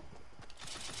rocket ammo.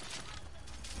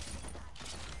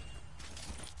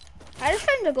 I just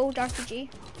found a gold RPG.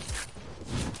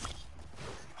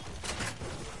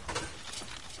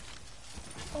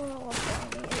 Oh, I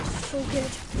love that. It's so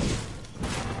good.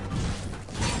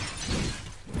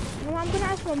 No, I'm gonna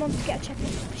ask my mum to get a chicken.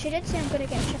 She did say I'm gonna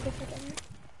get a chicken for dinner.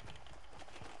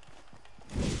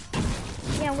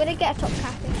 Yeah, I'm gonna get a top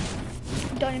cafe.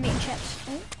 Dynamite and chips.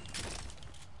 Oh.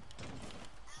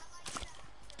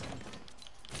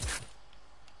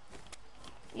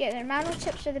 Yeah, the Mano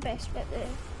chips are the best, but the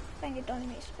thing of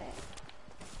dynamite's the best.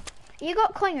 You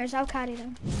got clingers, I'll carry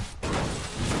them.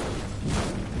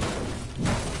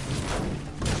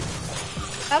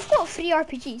 I've got 3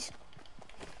 RPGs.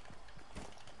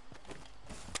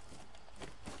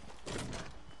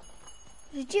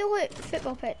 Did you loot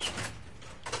football pitch?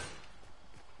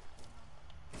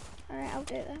 Alright, I'll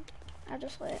do it then. I'll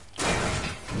just let it.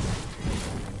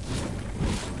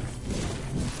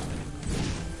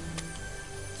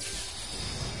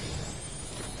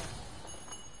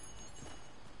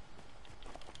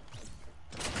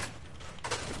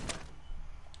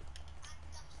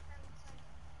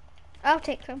 I'll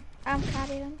take them. I'll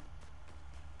carry them.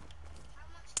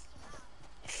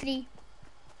 3.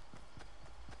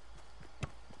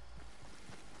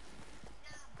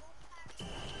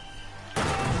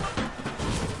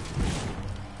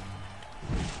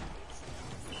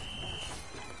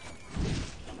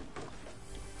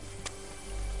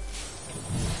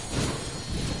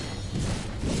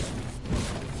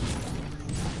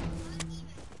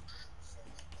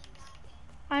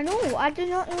 I know, I do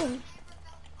not know.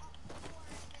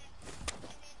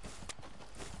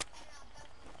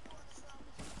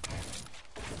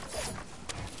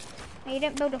 You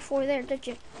didn't build a 4 there, did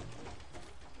you?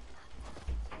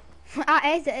 I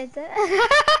edited it.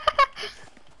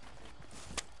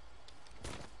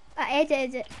 I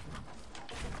edited it.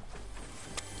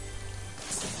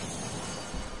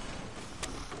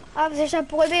 There's a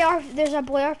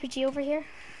boy RPG over here.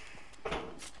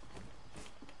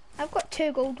 I've got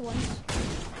 2 gold ones.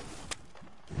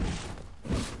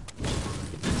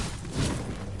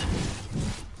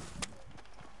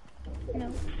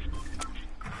 No.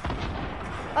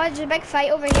 Oh, there's a big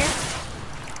fight over here.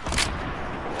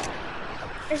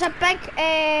 There's a big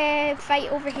fight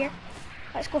over here.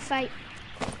 Let's go fight.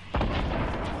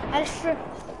 I just threw.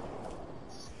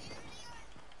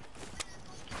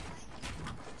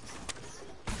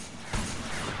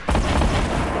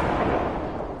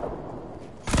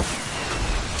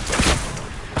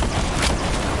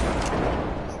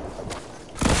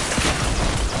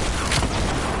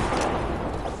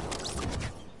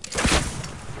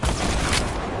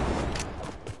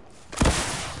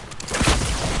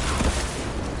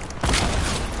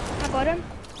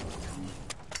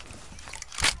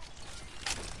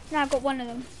 No, I got one of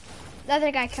them. The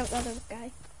other guy killed the other guy.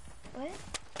 What?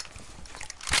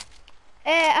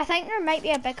 I think there might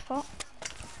be a big pot.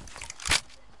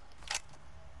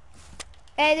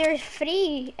 There's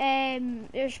 3.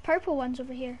 There's purple ones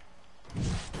over here.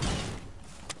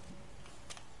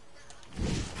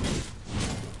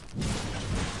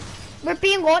 We're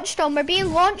being launched on. We're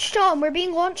being launched on. We're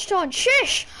being launched on.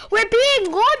 Shush! We're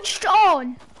being launched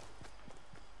on!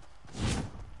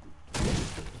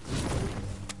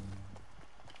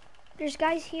 There's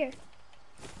guys here.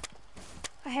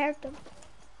 I heard them.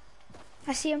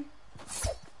 I see them.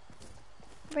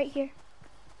 Right here.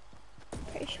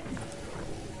 Pretty sure.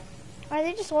 Are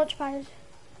they just launch pads?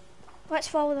 Let's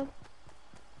follow them.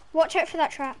 Watch out for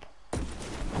that trap.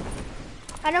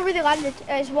 I know where they landed.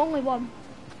 It's only one.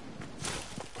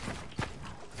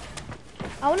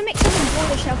 I want to make someone blow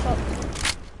themselves up.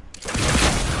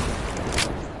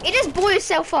 He just blew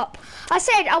himself up. I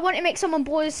said I want to make someone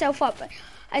blow himself up.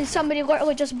 And somebody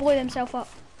literally just blew themselves up.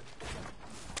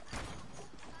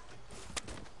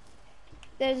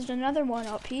 There's another one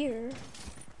up here.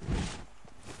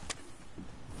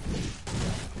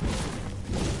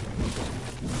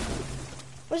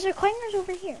 Was there climbers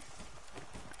over here?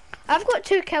 I've got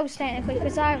 2 kills technically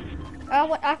because I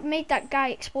made that guy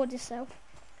explode himself.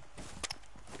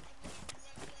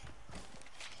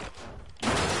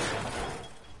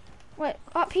 Wait,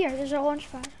 up here, there's a launch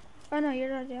pad. Oh no,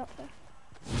 you're already up there.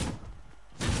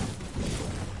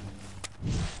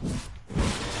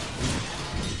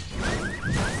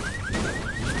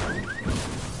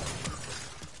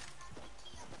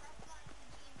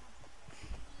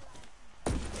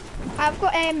 I've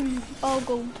got all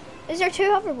gold. Is there 2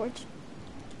 hoverboards?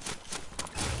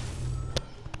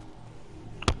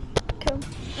 Cool.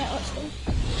 Right, let's go.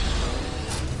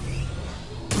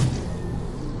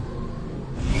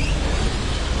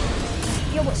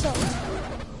 Yo, what's up?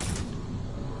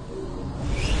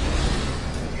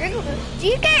 Do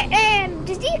you get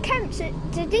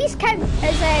do these count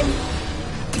as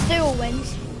dual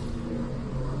wins?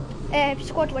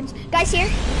 Squad wins. Guys here.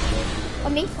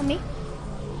 On me.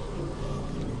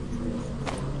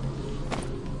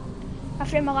 I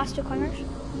framed my last 2 climbers.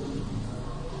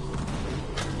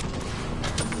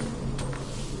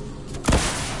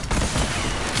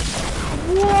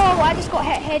 Whoa, I just got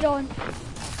hit head on.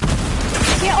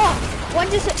 Get off! One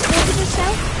just exploded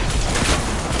himself.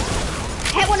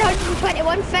 Hit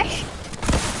 121, fish.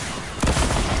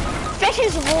 Fish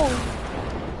is low.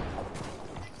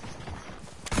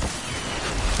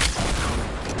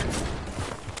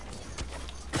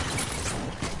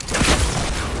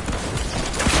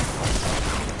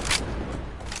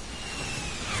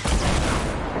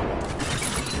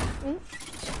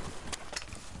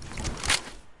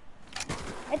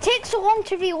 It takes so long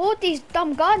to reload these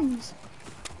dumb guns.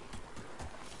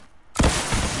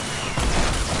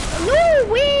 No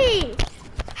way!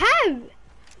 How?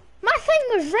 My thing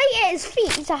was right at his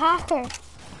feet. He's a hacker.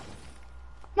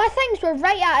 My things were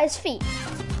right at his feet.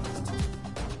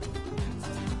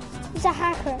 He's a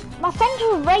hacker. My things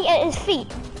were right at his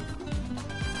feet.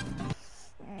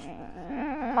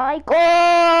 My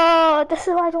God, this is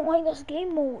why I don't like this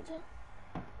game mode.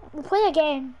 We'll play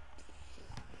again.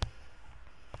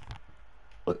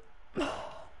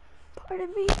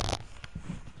 Pardon me.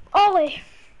 Ollie.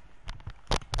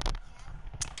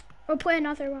 We'll play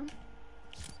another one.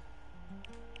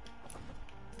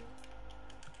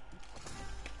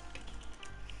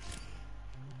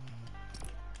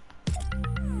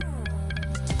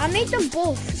 I made them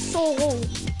both so low.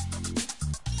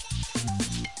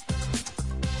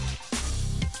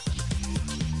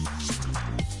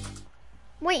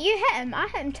 Wait, you hit him? I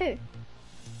hit him too.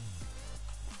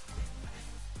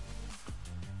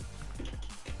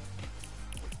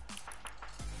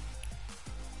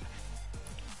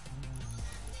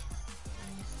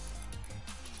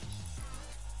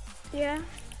 Yeah.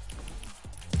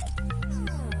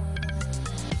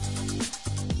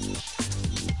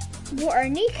 What, her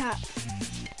kneecap?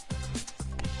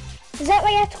 Is that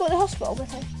why you had to go to the hospital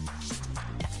with her?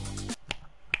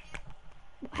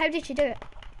 How did you do it?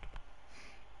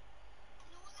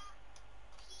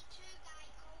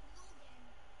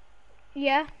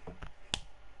 Yeah.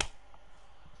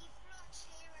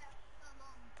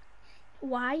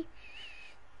 Why?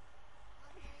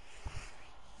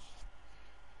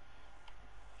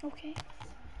 Okay.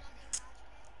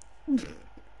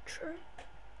 True.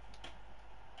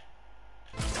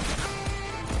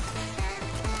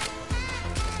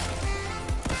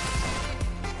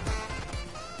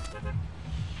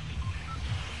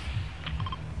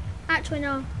 Actually,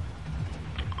 no.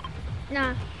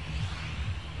 Nah.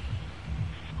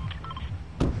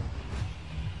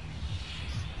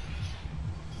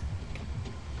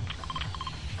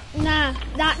 Nah,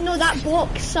 that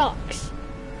block sucks.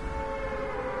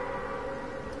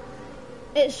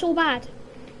 It's so bad.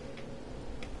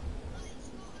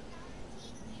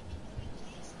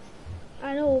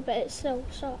 I know, but it still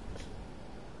sucks.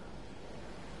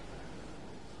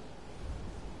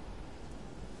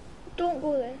 Don't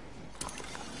go there.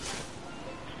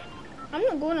 I'm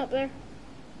not going up there.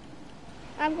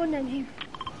 I'm going down here.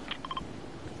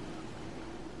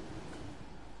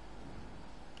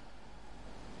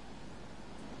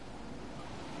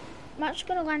 I'm actually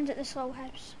going to land at this little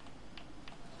house.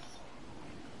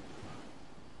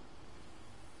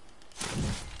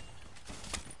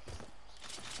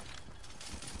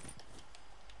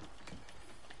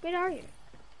 Where are you?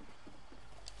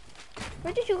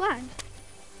 Where did you land?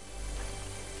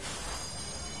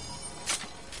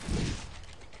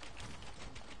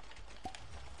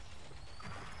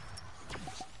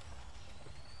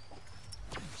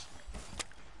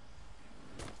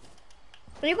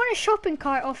 Are you going to shopping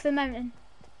cart off the mountain?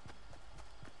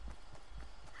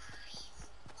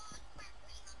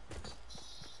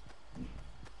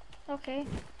 Okay.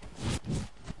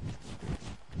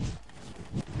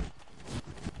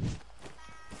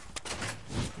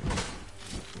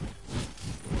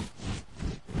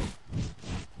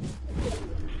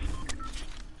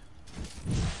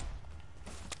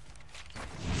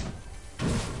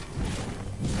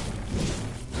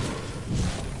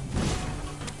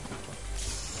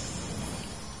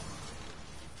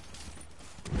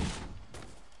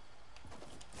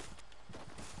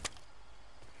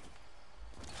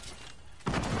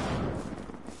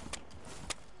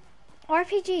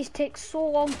 RPGs take so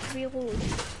long to reload.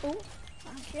 Oh,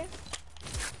 thank you.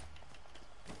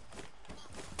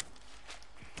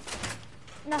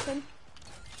 Nothing.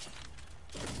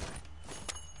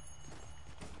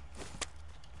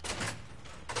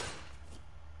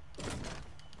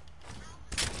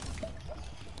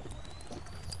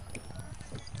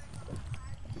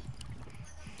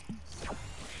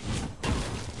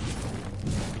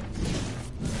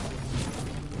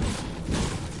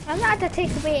 I've not had to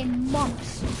take away in months.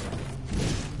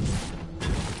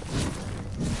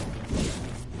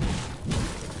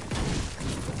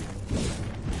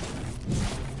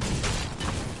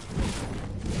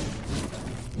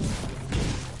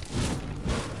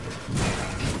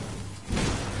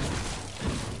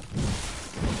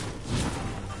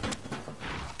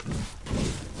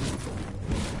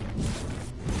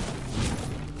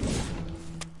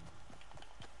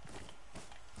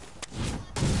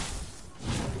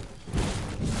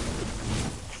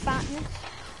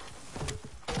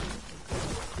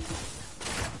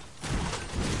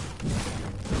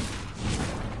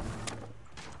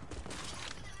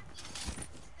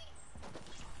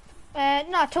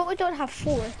 No, I totally don't have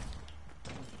 4.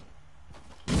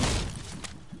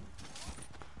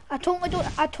 I totally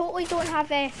don't have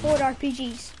 4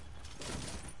 RPGs.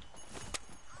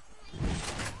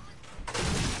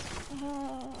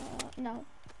 No.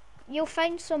 You'll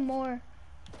find some more.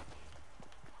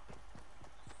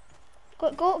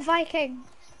 Go Viking.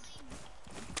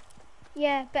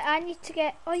 Yeah, but I need to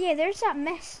get... Oh yeah, there's that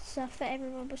mist stuff that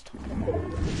everyone was talking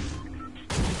about.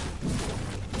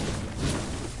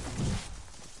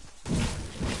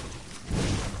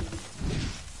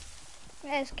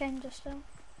 It is kind of still.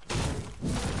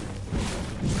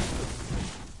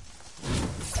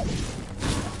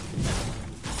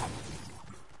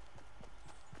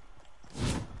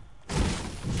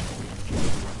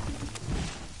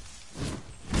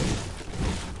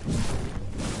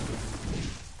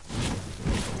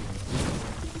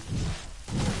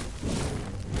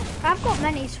 I've got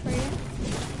minis for you.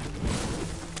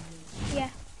 Yeah.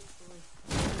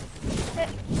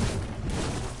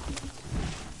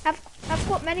 I've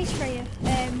got minis for you.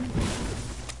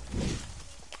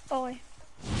 Ollie.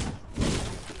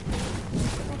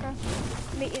 Okay.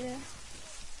 Meet you there.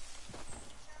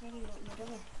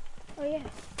 Oh yeah.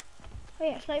 Oh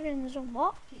yeah, it's not even in the zone.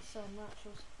 What? It's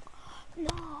naturals.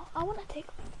 No, I want to take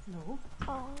them. No.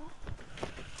 Oh.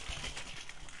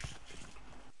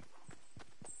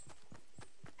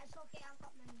 It's okay, I've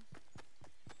got mine.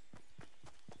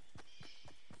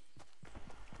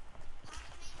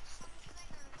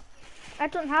 I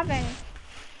don't have any.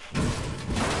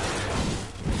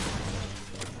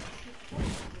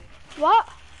 What?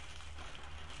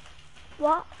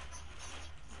 What?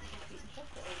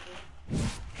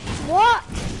 What?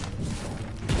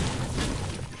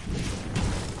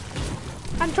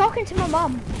 I'm talking to my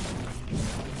mum.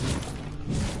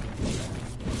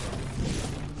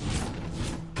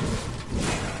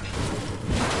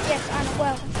 Yes, Anna,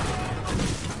 well.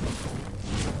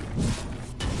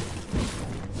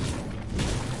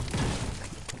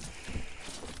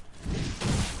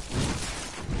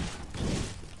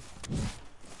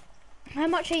 How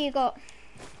much have you got?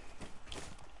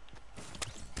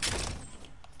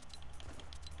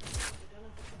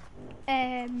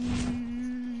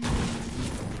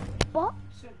 What?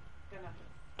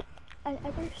 An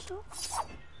hour or so?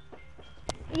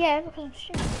 Yeah, because I'm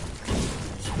streaming.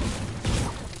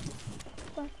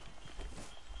 Go on.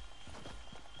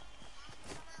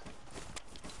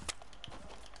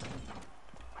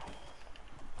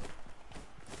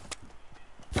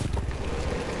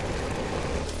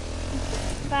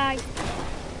 Bye.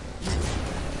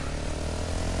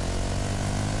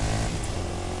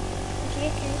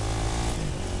 Okay.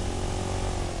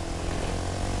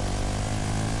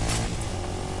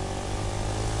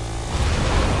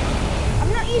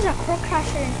 I've not used a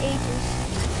crowcrasher in ages.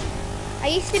 I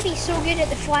used to be so good at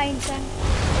the flying thing.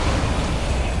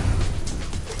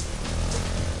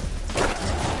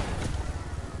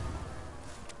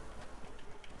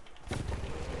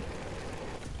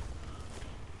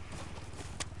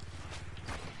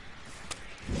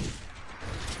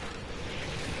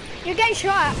 You're getting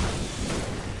shot at.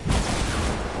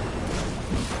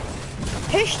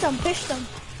 Push them.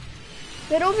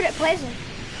 They're over at Pleasant.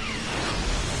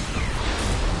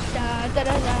 Da, da,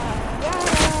 da, da, da,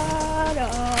 da, da,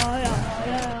 da.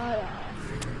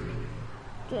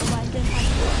 Do it like this.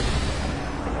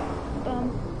 Bum,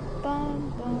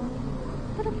 bum, bum.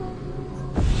 Ba-da-bum.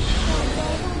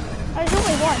 Oh, there's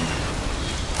only one.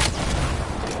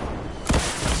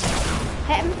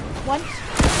 Hit him once.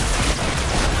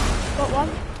 Got one.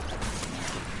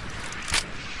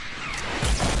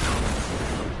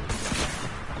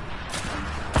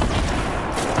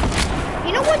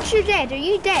 Once you're dead, are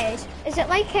you dead? Is it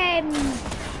like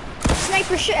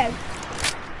sniper shootout?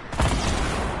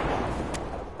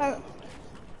 Or,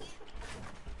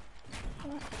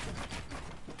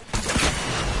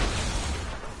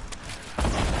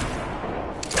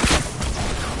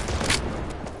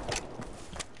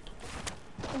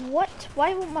 what?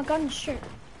 Why won't my gun shoot?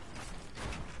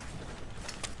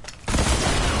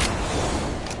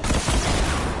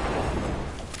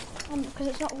 Because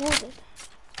it's not loaded.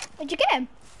 Did you get him?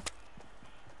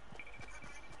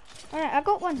 Alright, I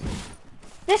got one.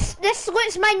 This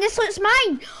loot's mine, this loot's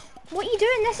mine! What are you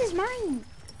doing? This is mine.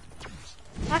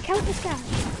 I killed this guy.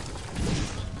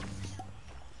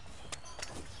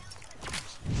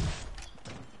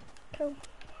 Cool.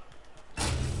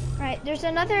 Right, there's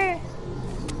another...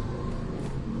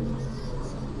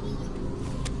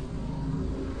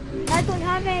 I don't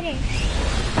have any.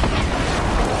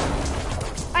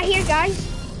 I hear guys.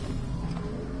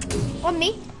 On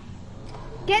me.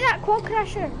 Get that quad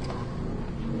crusher.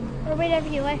 Or wherever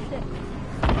you left it.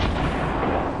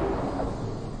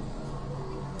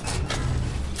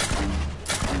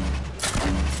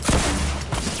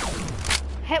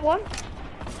 Hit one.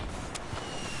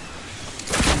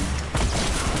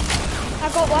 I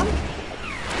got one.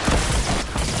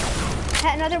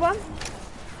 Hit another one.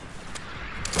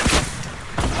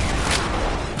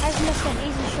 I just missed an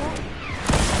easy shot.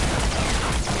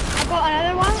 I got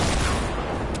another one.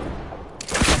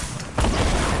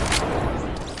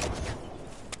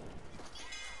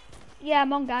 Yeah,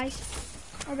 I'm on guys.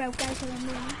 Or about guys around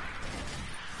me.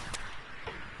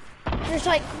 There's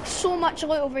like so much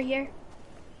loot over here.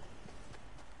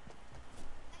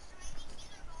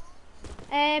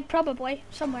 Probably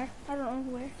somewhere. I don't know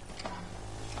where.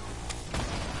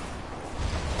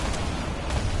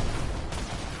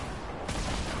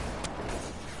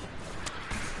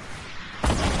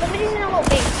 Somebody's in a little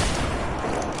base.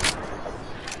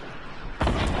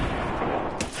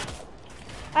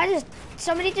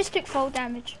 Somebody just took fall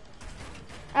damage.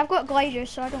 I've got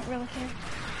gliders, so I don't really care.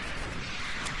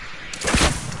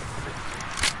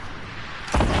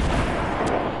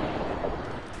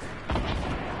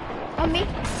 On me.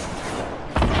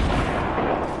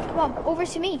 Come on, over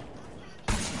to me. You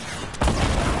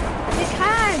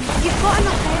can. You've got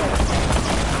enough health.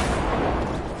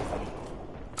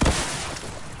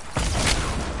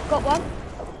 Got one.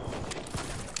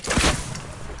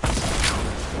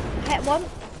 Hit one.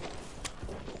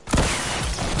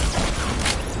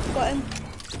 Got him.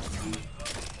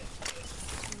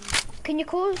 Can you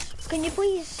close? Can you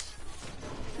please?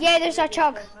 Yeah, there's a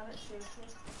chug.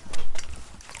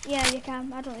 Yeah, you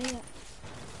can. I don't need it.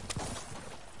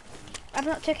 I've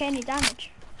not took any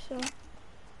damage, so.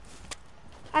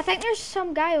 I think there's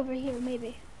some guy over here,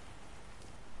 maybe.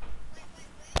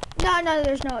 No,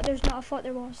 there's not. There's not. I thought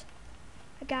there was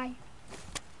a guy.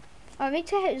 Oh, I need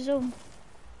to hit zone.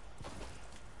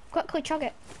 Quickly chug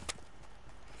it.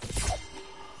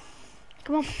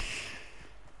 Come on.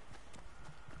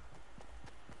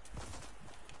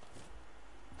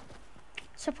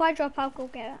 Supply drop, I'll go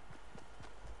get it.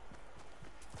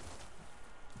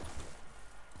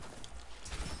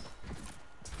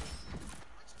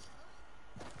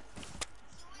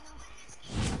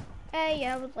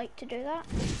 Yeah, I would like to do that.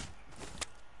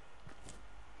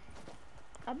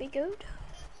 That'd be good.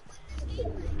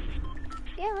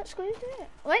 Yeah, let's go do it.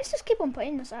 Let's just keep on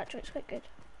playing this actually, it's quite good.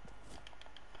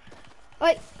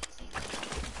 Wait.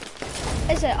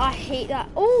 Is it? I hate that.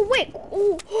 Oh, wait.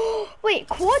 Oh, wait.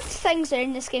 Quad things are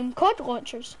in this game. Quad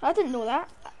launchers. I didn't know that.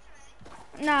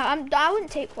 Nah, I wouldn't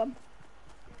take one.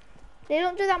 They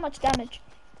don't do that much damage.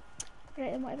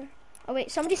 Right, then whatever. Oh,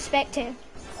 wait. Somebody's spectating.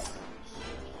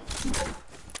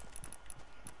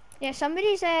 Yeah,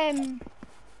 somebody's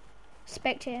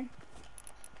spectating.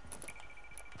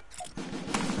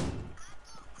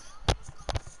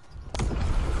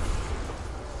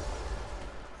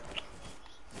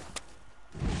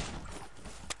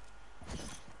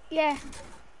 Yeah.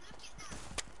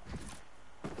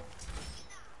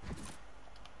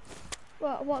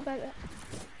 What about it?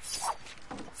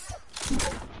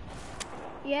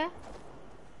 Yeah.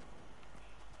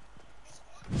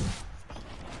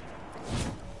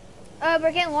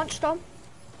 We're getting launched on.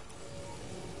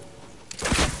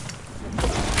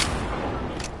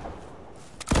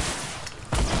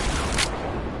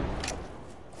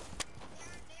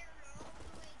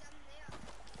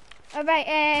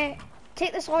 Alright,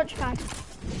 take this launch pad.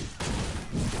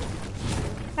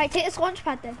 Right, take this launch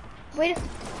pad then. Wait.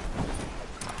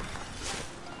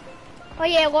 Oh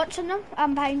yeah, launching them.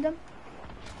 I'm behind them.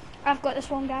 I've got this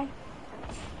one guy.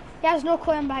 He has no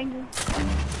clue I'm behind him.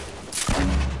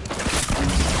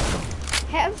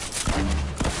 Hit him.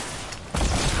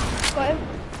 Got him.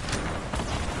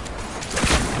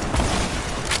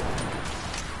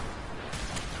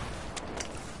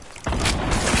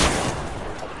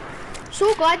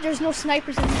 So glad there's no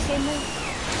snipers in this game though.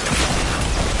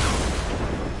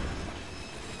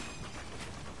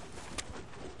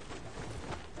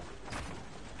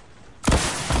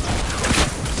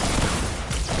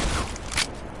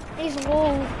 He's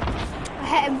low. I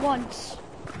hit him once.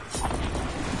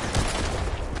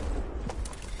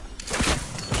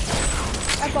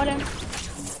 I got him.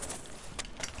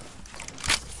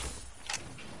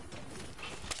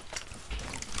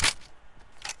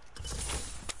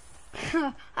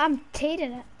 I'm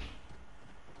taking it.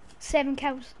 7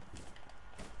 kills.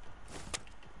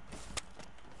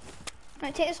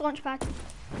 Right, take this launch pad.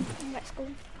 Let's go.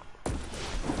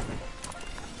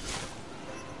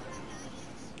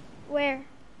 Where?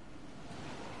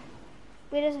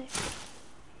 Where is it?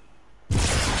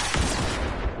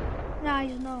 Nah,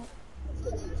 he's not.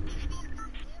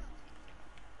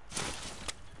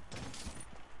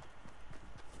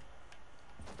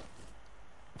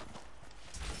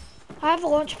 I have a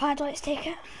launch pad, let's take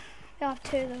it. I'll have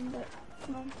 2 of them, but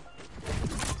come on.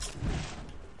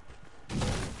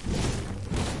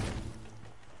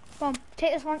 Come on,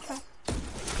 take this launch pad.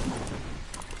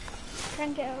 Try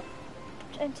and get out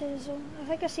into the zone. I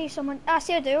think I see someone. I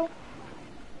see a duo.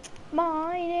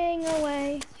 Mining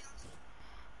away.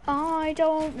 I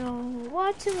don't know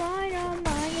what to mine on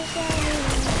mine is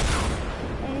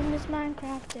anyway. In this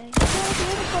Minecraft day. So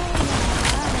beautiful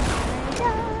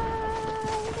now.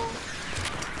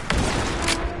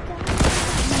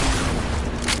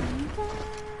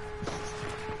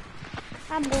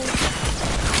 I'm low.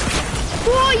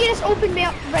 Whoa, you just opened me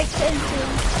up right into him.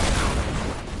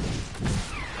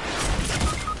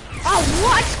 Oh,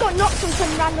 what? I just got knocked from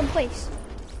some random place.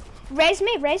 Res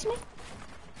me, res me.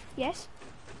 Yes.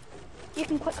 You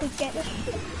can quickly get this.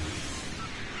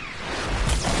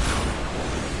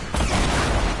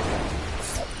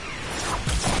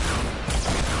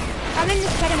 I'm in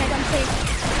this pyramid, I'm safe.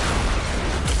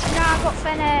 Nah, I got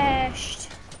finished.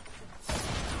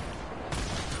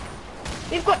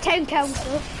 We've got 10 kills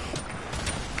though.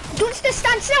 Don't just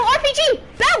stand still, RPG!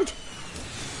 Build!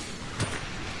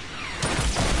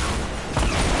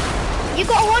 You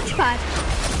got a launch pad?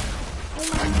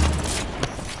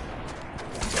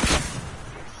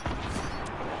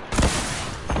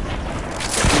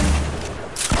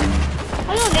 I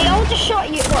know, they all just shot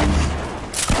you at once.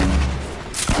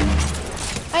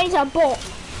 I need a bot.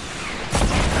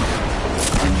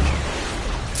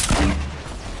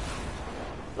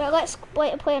 Well, let's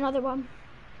play another one.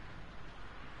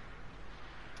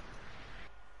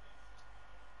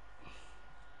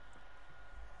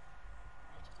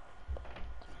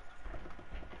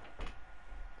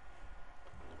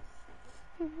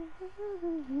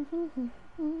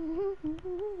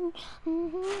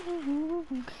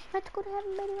 Let's go to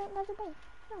heaven, baby, another day.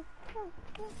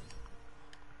 No.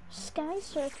 Sky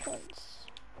serpents.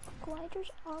 Gliders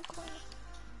are going.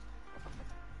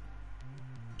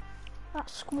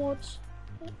 That's squads.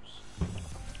 Oops.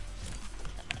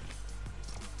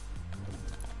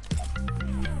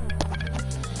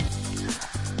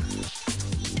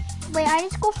 Wait, I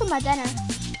need to go for my dinner.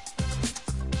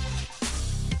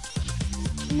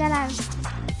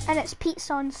 And it's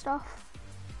pizza and stuff.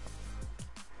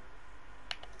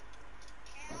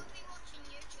 I'll be watching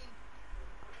YouTube.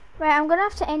 Right, I'm gonna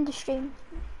have to end the stream.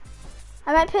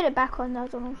 I might put it back on, I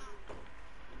don't know.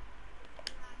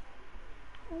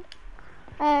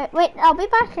 Wait, I'll be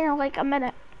back in like a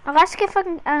minute. I'll ask if I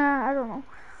can, I don't know.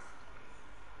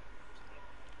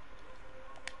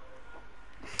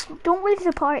 Don't leave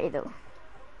the party though.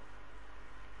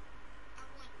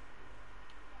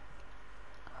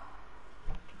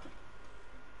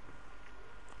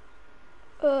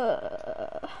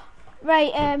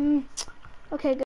 Right, okay, good.